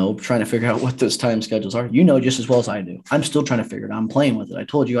 trying to figure out what those time schedules are, just as well as I do. I'm still trying to figure it out. I'm playing with it. I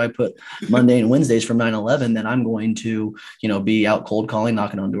told you I put Monday and Wednesdays from 9/11 that I'm going to, be out cold calling,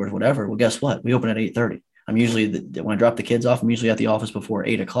 knocking on doors, whatever. Well, guess what? We open at 8:30. I'm usually, when I drop the kids off, I'm usually at the office before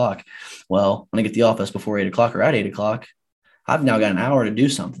 8 o'clock. Well, when I get to the office before 8 o'clock or at 8 o'clock, I've now got an hour to do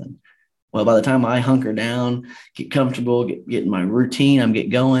something. Well, by the time I hunker down, get comfortable, get in my routine, I'm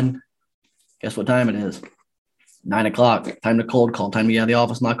get going, guess what time it is? 9 o'clock, time to cold call, time to get out of the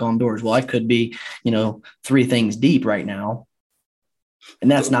office, knock on doors. Well, I could be, 3 things deep right now. And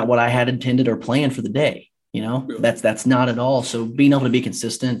that's not what I had intended or planned for the day. That's not at all. So being able to be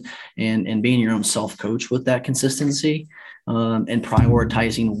consistent and being your own self-coach with that consistency, and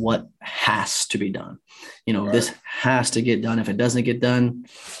prioritizing what has to be done. Right. This has to get done. If it doesn't get done,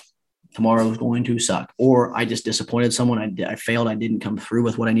 tomorrow is going to suck. Or I just disappointed someone. I failed. I didn't come through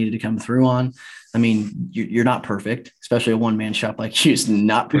with what I needed to come through on. I mean, you're not perfect, especially a one-man shop like you is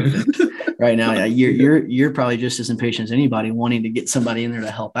not perfect right now. You're probably just as impatient as anybody, wanting to get somebody in there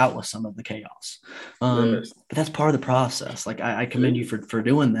to help out with some of the chaos. Yes. But that's part of the process. Like I commend you for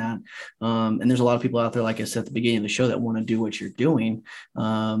doing that. And there's a lot of people out there, like I said at the beginning of the show, that want to do what you're doing.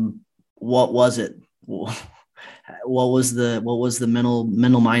 What was it? What was the mental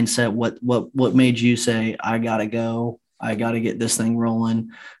mindset? What made you say, I gotta go, I gotta get this thing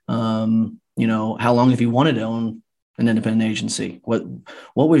rolling? How long have you wanted to own an independent agency? What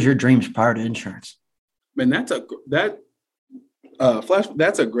was your dreams prior to insurance? Man, that's a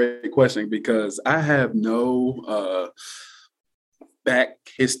great question, because I have no back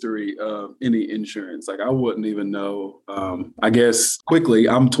history of any insurance. Like I wouldn't even know. I guess quickly,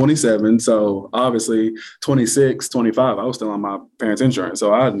 I'm 27. So obviously 26, 25, I was still on my parents' insurance.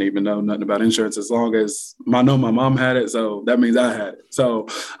 So I didn't even know nothing about insurance, as long as I know my mom had it. So that means I had it. So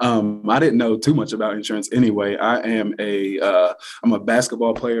I didn't know too much about insurance anyway. I'm a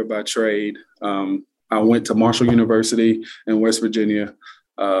basketball player by trade. I went to Marshall University in West Virginia,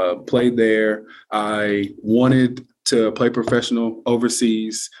 played there. I wanted to play professional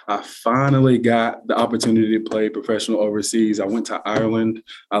overseas. I finally got the opportunity to play professional overseas. I went to Ireland.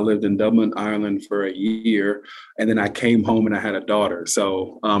 I lived in Dublin, Ireland for a year. And then I came home and I had a daughter.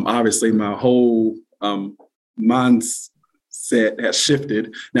 So obviously my whole mindset has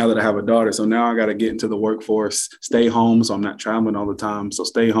shifted now that I have a daughter. So now I got to get into the workforce, stay home. So I'm not traveling all the time. So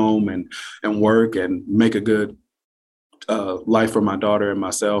stay home and work and make a good life for my daughter and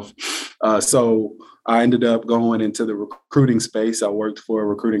myself. So I ended up going into the recruiting space. I worked for a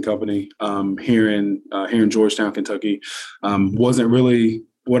recruiting company here in Georgetown, Kentucky. Wasn't really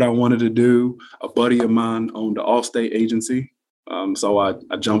what I wanted to do. A buddy of mine owned an Allstate agency. So I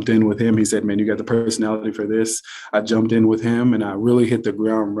jumped in with him. He said, man, you got the personality for this. I jumped in with him and I really hit the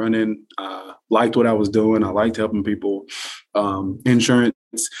ground running. Liked what I was doing. I liked helping people. Insurance,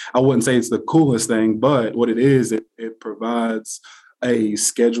 I wouldn't say it's the coolest thing, but what it is, it provides a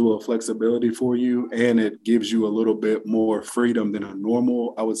schedule of flexibility for you, and it gives you a little bit more freedom than a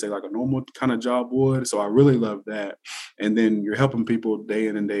normal kind of job would. So I really love that. And then you're helping people day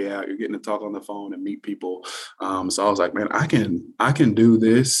in and day out. You're getting to talk on the phone and meet people. So I was like, man, I can do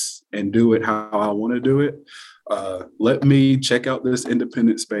this and do it how I want to do it. Let me check out this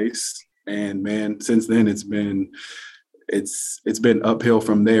independent space. And man, since then it's been uphill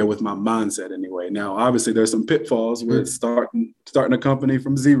from there with my mindset anyway. Now, obviously, there's some pitfalls with starting a company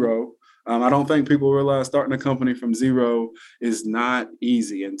from zero. I don't think people realize starting a company from zero is not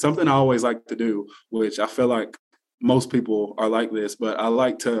easy. And something I always like to do, which I feel like most people are like this, but I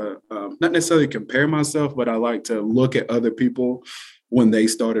like to not necessarily compare myself, but I like to look at other people when they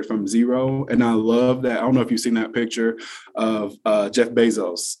started from zero. And I love that. I don't know if you've seen that picture of Jeff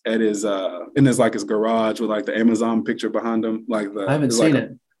Bezos at his garage with like the Amazon picture behind him. I haven't seen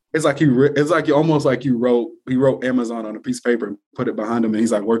it. It's like he wrote Amazon on a piece of paper and put it behind him, and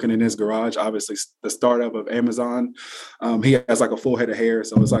he's like working in his garage. Obviously, the startup of Amazon. He has like a full head of hair,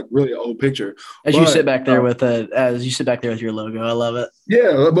 so it's like really an old picture. You sit back there with your logo, I love it.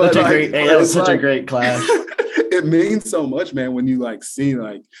 Yeah, but that was such a great class. It means so much, man, when you like see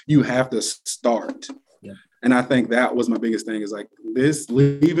like you have to start. Yeah. And I think that was my biggest thing is like this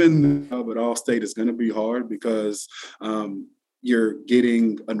leaving at Allstate is going to be hard because you're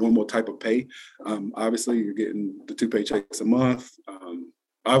getting a normal type of pay. Obviously, you're getting the 2 paychecks a month.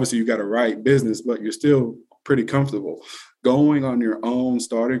 Obviously, you got a right business, but you're still pretty comfortable. Going on your own,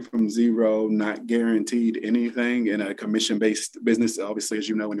 starting from zero, not guaranteed anything in a commission-based business, obviously, as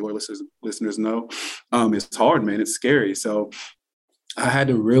you know, and your listeners know, it's hard, man. It's scary. So I had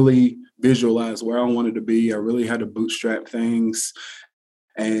to really visualize where I wanted to be. I really had to bootstrap things.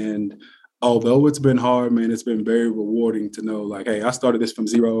 And although it's been hard, man, it's been very rewarding to know, like, hey, I started this from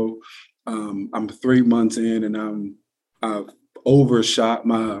zero. I'm 3 months in, and I've overshot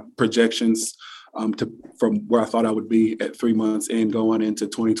my projections from where I thought I would be at 3 months in going into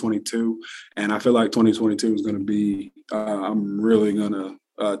 2022. And I feel like 2022 is going to be, I'm really going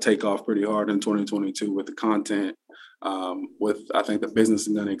to take off pretty hard in 2022 with the content. I think the business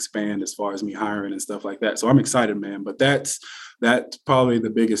is going to expand as far as me hiring and stuff like that. So I'm excited, man. But that's probably the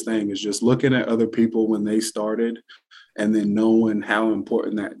biggest thing is just looking at other people when they started and then knowing how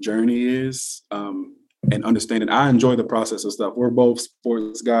important that journey is. And understanding, I enjoy the process of stuff. We're both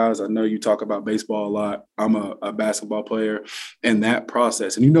sports guys. I know you talk about baseball a lot. I'm a basketball player, and that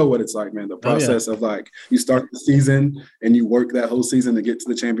process, and you know what it's like, man, the process of like, you start the season and you work that whole season to get to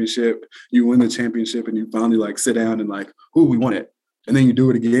the championship, you win the championship, and you finally like sit down and like, ooh, we won it. And then you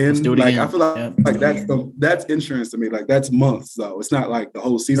do it again. Let's do it like, again. I feel like that's insurance to me. Like that's months though. It's not like the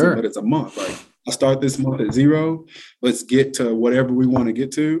whole season, but it's a month. Like I start this month at zero. Let's get to whatever we want to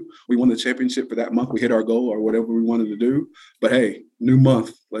get to. We won the championship for that month. We hit our goal or whatever we wanted to do. But hey, new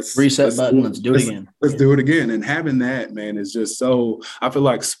month. Let's reset button. Let's do it again. Let's do it again. And having that, man, is just so. I feel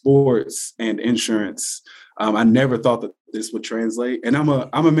like sports and insurance. I never thought that this would translate. And I'm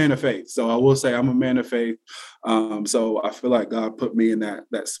a man of faith. So I will say I'm a man of faith. So I feel like God put me in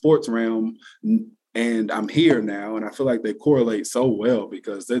that sports realm. And I'm here now, and I feel like they correlate so well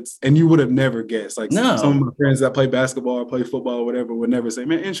because and you would have never guessed. Like some of my friends that play basketball or play football or whatever would never say,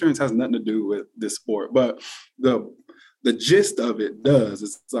 man, insurance has nothing to do with this sport. But the gist of it does.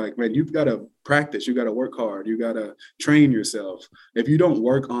 It's like, man, you've got to practice. You got to work hard. You got to train yourself. If you don't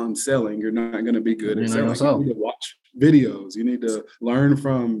work on selling, you're not going to be good at selling. You need to watch videos. You need to learn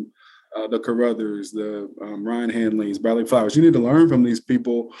from the Carruthers, the Ryan Hanleys, Bradley Flowers. You need to learn from these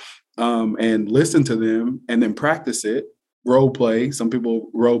people and listen to them and then practice it. Role play. Some people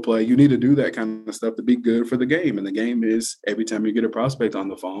role play. You need to do that kind of stuff to be good for the game. And the game is every time you get a prospect on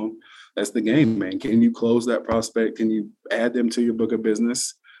the phone, that's the game, man. Can you close that prospect? Can you add them to your book of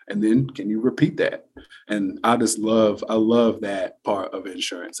business? And then can you repeat that? And I love that part of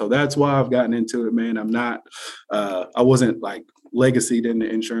insurance. So that's why I've gotten into it, man. I wasn't like legacied into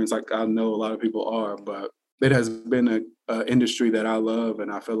insurance like I know a lot of people are, but it has been an industry that I love.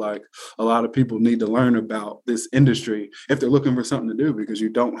 And I feel like a lot of people need to learn about this industry if they're looking for something to do, because you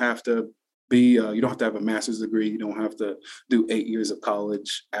don't have to you don't have to have a master's degree. You don't have to do 8 years of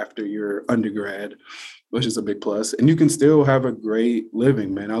college after your undergrad, which is a big plus. And you can still have a great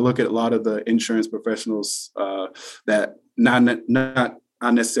living, man. I look at a lot of the insurance professionals that not I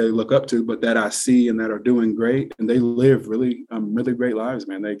necessarily look up to, but that I see and that are doing great. And they live really, really great lives,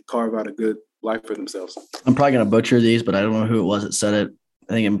 man. They carve out a good life for themselves. I'm probably going to butcher these, but I don't know who it was that said it.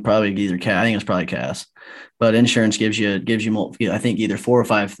 I think it's probably either Cass. I think it's probably Cass. But insurance gives you I think either 4 or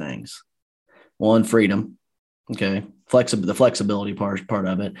 5 things. One, freedom. Okay. The flexibility part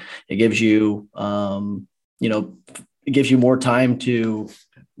of it. It gives you, it gives you more time to,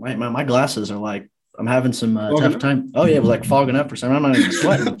 my glasses are like, I'm having some tough time. Oh yeah. It was like fogging up for some. I'm not even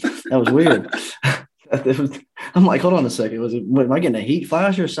sweating. That was weird. I'm like, hold on a second. Am I getting a heat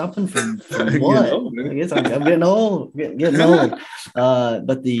flash or something from what? I guess I'm getting old. Getting old.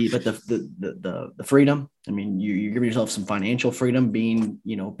 But the freedom. I mean, you give yourself some financial freedom being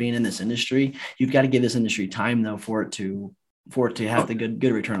in this industry. You've got to give this industry time though for it to have the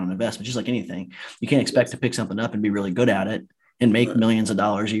good return on investment. Just like anything, you can't expect to pick something up and be really good at it and make millions of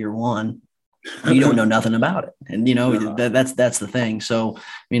dollars year one. You don't know nothing about it. And, that's the thing. So,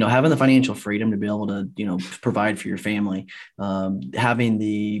 having the financial freedom to be able to, provide for your family, having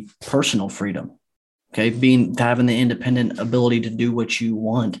the personal freedom, okay, having the independent ability to do what you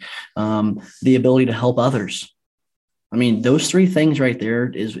want, the ability to help others. I mean, those 3 things right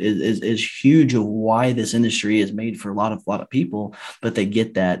there is huge of why this industry is made for a lot of people, but they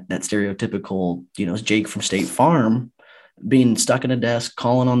get that stereotypical, Jake from State Farm. being stuck at a desk,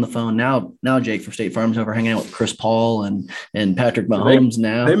 calling on the phone. Now Jake from State Farm's over hanging out with Chris Paul and Patrick Mahomes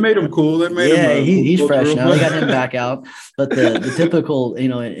now. They made him cool. They made him he's fresh now. They got him back out. But the typical,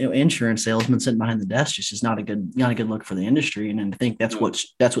 insurance salesman sitting behind the desk just is not a good look for the industry. And I think that's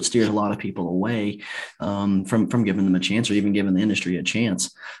what steers a lot of people away from giving them a chance or even giving the industry a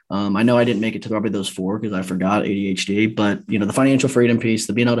chance. I know I didn't make it to probably those four because I forgot ADHD, but the financial freedom piece,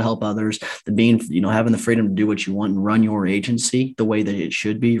 the being able to help others, the being, having the freedom to do what you want and run your agency the way that it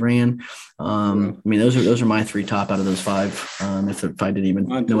should be ran. Those are my three top out of those five. If I didn't even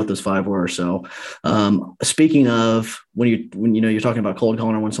know what those five were. So speaking of when you're talking about cold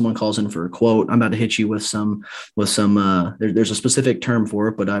calling or when someone calls in for a quote, I'm about to hit you with some there's a specific term for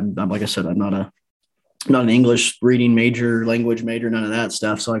it, but I'm like I said, I'm not an English reading major, language major, none of that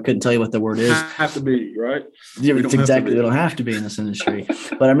stuff. So I couldn't tell you what the word is. Have to be, right? Yeah, it's exactly. They don't have to be in this industry.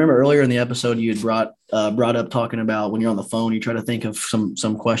 But I remember earlier in the episode, you had brought up talking about when you're on the phone, you try to think of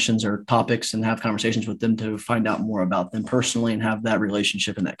some questions or topics and have conversations with them to find out more about them personally and have that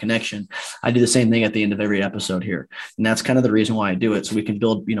relationship and that connection. I do the same thing at the end of every episode here. And that's kind of the reason why I do it. So we can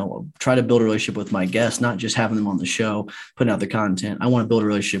try to build a relationship with my guests, not just having them on the show, putting out the content. I want to build a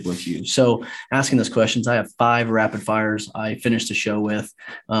relationship with you. So asking this questions, I have 5 rapid fires I finished the show with.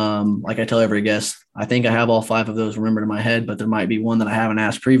 Like I tell every guest, I think I have all 5 of those remembered in my head, but there might be one that I haven't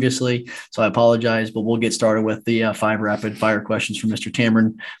asked previously. So I apologize, but we'll get started with the 5 rapid fire questions from Mr.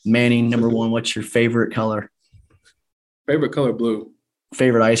 Cameron Manning. Number 1, what's your favorite color? Favorite color, blue.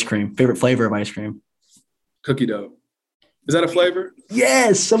 Favorite ice cream? Favorite flavor of ice cream? Cookie dough. Is that a flavor?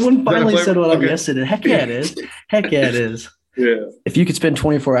 Yes. Someone finally said what I'm guessing. Heck yeah, it is. Heck yeah, it is. Yeah. If you could spend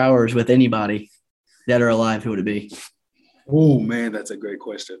 24 hours with anybody, dead or alive, who would it be? Oh, man, that's a great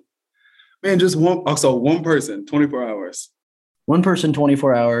question. Man, just one person, 24 hours. One person,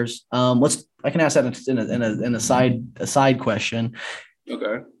 24 hours. I can ask that in a side question.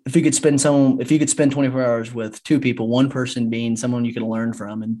 Okay. If you could spend 24 hours with 2 people, one person being someone you can learn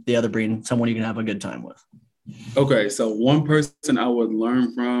from and the other being someone you can have a good time with. Okay. So one person I would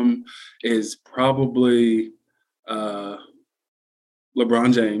learn from is probably LeBron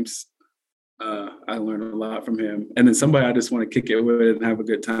James. I learned a lot from him. And then somebody I just want to kick it with and have a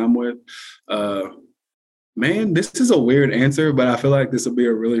good time with. Man, this is a weird answer, but I feel like this will be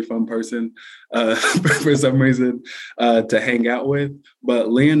a really fun person for some reason to hang out with. But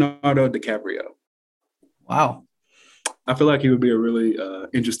Leonardo DiCaprio. Wow. I feel like he would be a really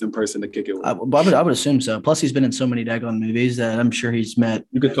interesting person to kick it with. I would assume so. Plus, he's been in so many daggone movies that I'm sure he's met.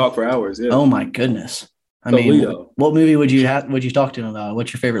 You could talk for hours, yeah. Oh, my goodness. Leo. What movie would you talk to him about?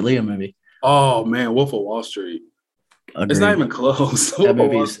 What's your favorite Leo movie? Oh, man, Wolf of Wall Street. Agreed. It's not even close. That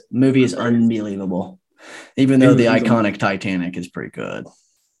movie is unbelievable. Even though the iconic Titanic is pretty good.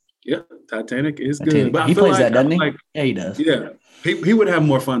 Yeah, Titanic is good. But he plays that, doesn't he? Yeah, he does. Yeah. He would have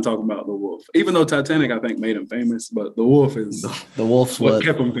more fun talking about the wolf. Even though Titanic, I think, made him famous, but the wolf is the wolf's what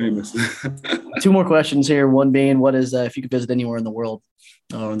kept him famous. 2 more questions here. One being, what is if you could visit anywhere in the world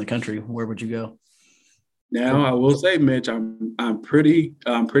or in the country, where would you go? Now, I will say, Mitch, I'm pretty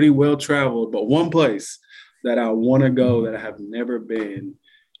well traveled, but one place that I want to go that I have never been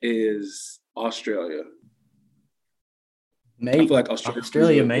is Australia. Mate, I feel like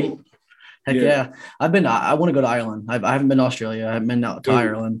Australia, mate. Cool. Heck yeah. I want to go to Ireland. I haven't been to Australia. I haven't been out to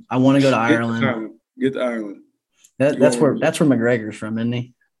Ireland. I want to go to Ireland. Get to Ireland. That's where McGregor's from, isn't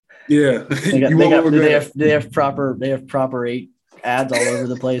he? Yeah. They have proper 8 ads all over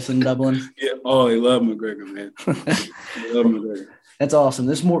the place in Dublin. Yeah. Oh, they love McGregor, man. They love McGregor. That's awesome.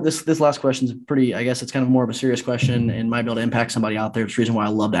 This last question is pretty, I guess it's kind of more of a serious question and might be able to impact somebody out there. It's the reason why I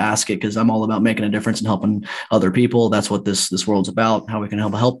love to ask it, because I'm all about making a difference and helping other people. That's what this world's about, how we can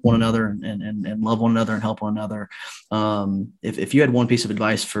help one another and love one another and help one another. If you had one piece of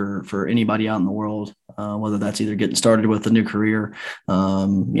advice for anybody out in the world, whether that's either getting started with a new career,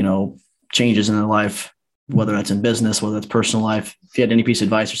 changes in their life, whether that's in business, whether that's personal life, if you had any piece of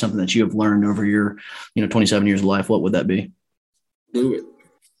advice or something that you have learned over your 27 years of life, what would that be? Do it.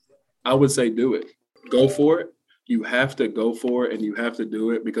 I would say do it. Go for it. You have to go for it and you have to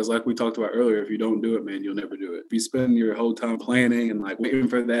do it, because like we talked about earlier, if you don't do it, man, you'll never do it. If you spend your whole time planning and like waiting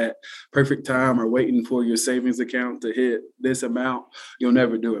for that perfect time or waiting for your savings account to hit this amount, you'll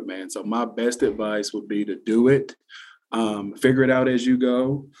never do it, man. So my best advice would be to do it. Figure it out as you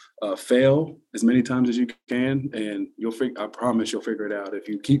go, fail as many times as you can, and I promise you'll figure it out. If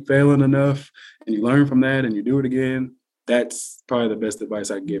you keep failing enough and you learn from that and you do it again, that's probably the best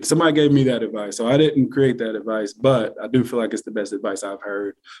advice I give. Somebody gave me that advice, so I didn't create that advice, but I do feel like it's the best advice I've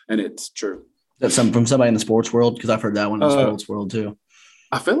heard, and it's true. That's from somebody in the sports world, because I've heard that one in the sports world too.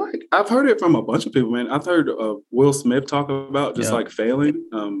 I feel like I've heard it from a bunch of people, man. I've heard Will Smith talk about just like failing.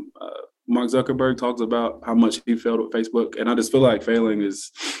 Mark Zuckerberg talks about how much he failed with Facebook, and I just feel like failing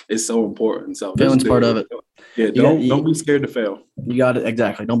is so important. So failing's part of it. Yeah, don't be scared to fail. You got it.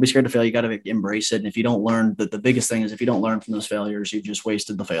 Exactly. Don't be scared to fail. You got to embrace it. And if you don't learn, the biggest thing is if you don't learn from those failures, you've just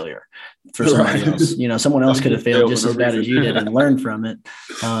wasted the failure for somebody else. Someone else could have failed just as bad as you did and learned from it.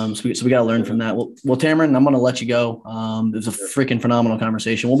 So we got to learn from that. Well, Tamron, I'm going to let you go. It was a freaking phenomenal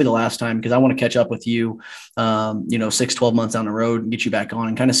conversation. Won't be the last time because I want to catch up with you, 6-12 months down the road and get you back on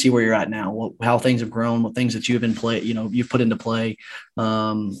and kind of see where you're at now, how things have grown, what things that you've been you've put into play,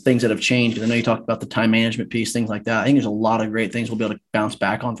 things that have changed. I know you talked about the time management piece, things like that. I think there's a lot of great things we'll be able to bounce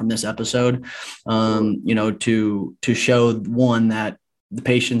back on from this episode, to show one that the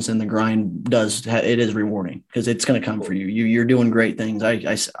patience and the grind it is rewarding because it's going to come for you. You're doing great things.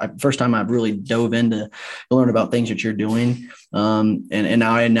 I first time I've really dove into to learn about things that you're doing. And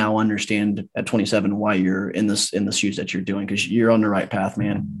I now understand at 27 why you're in the shoes that you're doing, because you're on the right path,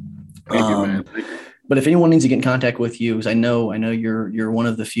 man. Thank you, man. Thank you. But if anyone needs to get in contact with you, because I know you're one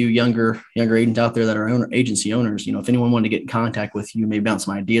of the few younger agents out there that are agency owners. If anyone wanted to get in contact with you, maybe bounce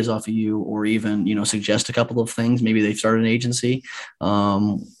some ideas off of you, or even suggest a couple of things. Maybe they've started an agency.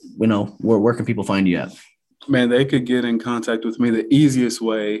 Where can people find you at? Man, they could get in contact with me the easiest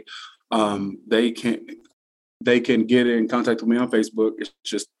way. They can get in contact with me on Facebook. It's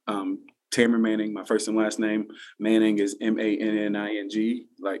just Tamron Manning, my first and last name. Manning is Manning,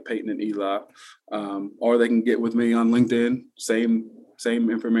 like Peyton and Eli. Or they can get with me on LinkedIn. Same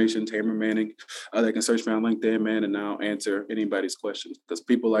information, Tamron Manning. They can search me on LinkedIn, man, and I'll answer anybody's questions. Because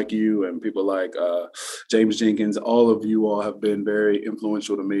people like you and people like James Jenkins, all of you all have been very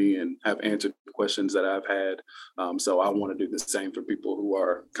influential to me and have answered questions that I've had. So I want to do the same for people who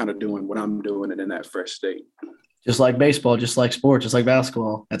are kind of doing what I'm doing and in that fresh state. Just like baseball, just like sports, just like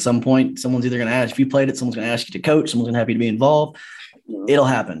basketball. At some point, someone's either going to ask, if you played it, someone's going to ask you to coach, someone's going to have you to be involved. It'll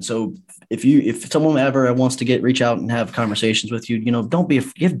happen. So if someone ever wants to reach out and have conversations with you, don't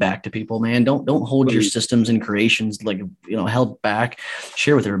give back to people, man. Don't hold your systems and creations held back.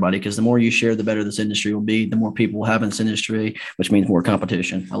 Share with everybody, because the more you share, the better this industry will be. The more people will have in this industry, which means more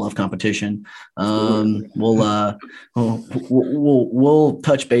competition. I love competition. We'll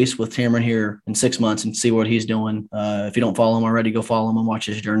touch base with Tamron here in 6 months and see what he's doing. If you don't follow him already, go follow him and watch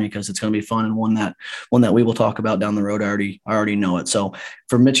his journey, because it's going to be fun, and one that we will talk about down the road. I already know it. So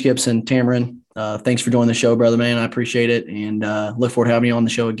for Mitch Gibson, Tamron, thanks for joining the show, brother, man. I appreciate it, and look forward to having you on the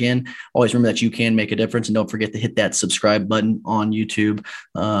show again. Always remember that you can make a difference, and don't forget to hit that subscribe button on YouTube,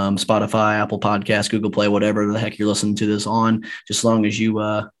 Spotify, Apple Podcasts, Google Play, whatever the heck you're listening to this on. Just as long as you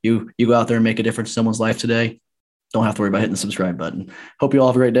go out there and make a difference in someone's life today, don't have to worry about hitting the subscribe button. Hope you all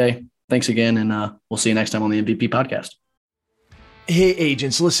have a great day. Thanks again, and we'll see you next time on the MVP Podcast. Hey,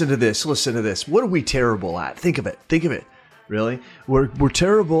 agents, listen to this. What are we terrible at? Think of it. Really? We're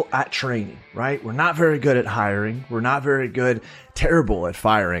terrible at training, right? We're not very good at hiring. We're not terrible at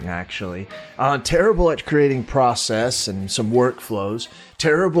firing, actually. Terrible at creating process and some workflows.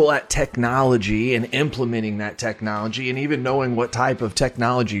 Terrible at technology and implementing that technology and even knowing what type of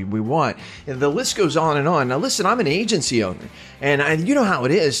technology we want. And the list goes on and on. Now, listen, I'm an agency owner, and you know how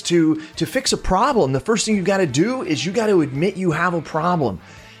it is to fix a problem. The first thing you got to do is you got to admit you have a problem.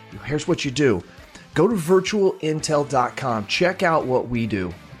 Here's what you do. Go to virtualintel.com. Check out what we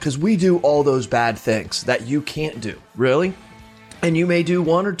do, because we do all those bad things that you can't do, really. And you may do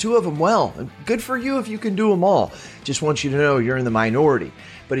one or two of them well. Good for you if you can do them all. Just want you to know you're in the minority.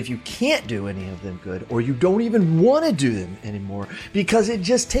 But if you can't do any of them good, or you don't even want to do them anymore because it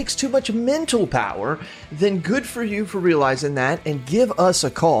just takes too much mental power, then good for you for realizing that, and give us a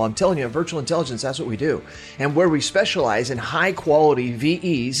call. I'm telling you, at Virtual Intelligence, that's what we do. And where we specialize in high quality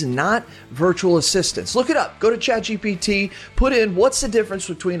VEs, not virtual assistants. Look it up. Go to ChatGPT, put in what's the difference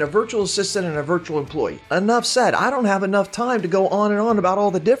between a virtual assistant and a virtual employee. Enough said. I don't have enough time to go on and on about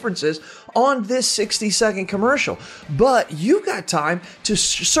all the differences on this 60-second commercial. But you got time to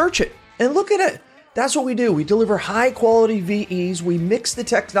search it and look at it. That's what we do. We deliver high quality VEs. We mix the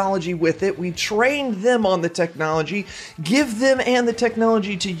technology with it. We train them on the technology, give them and the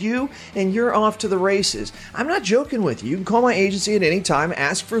technology to you, and you're off to the races. I'm not joking with you. You can call my agency at any time,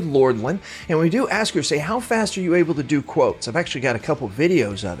 ask for Lordland, and we do ask her, say, how fast are you able to do quotes? I've actually got a couple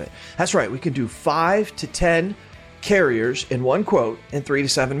videos of it. That's right. We can do 5 to 10 carriers in one quote in 3 to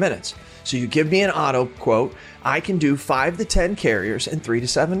 7 minutes. So you give me an auto quote, I can do 5 to 10 carriers in 3 to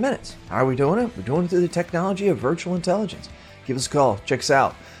 7 minutes. How are we doing it? We're doing it through the technology of virtual intelligence. Give us a call. Check us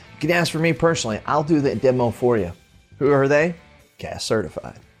out. You can ask for me personally. I'll do the demo for you. Who are they? CAS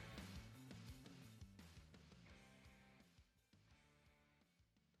certified.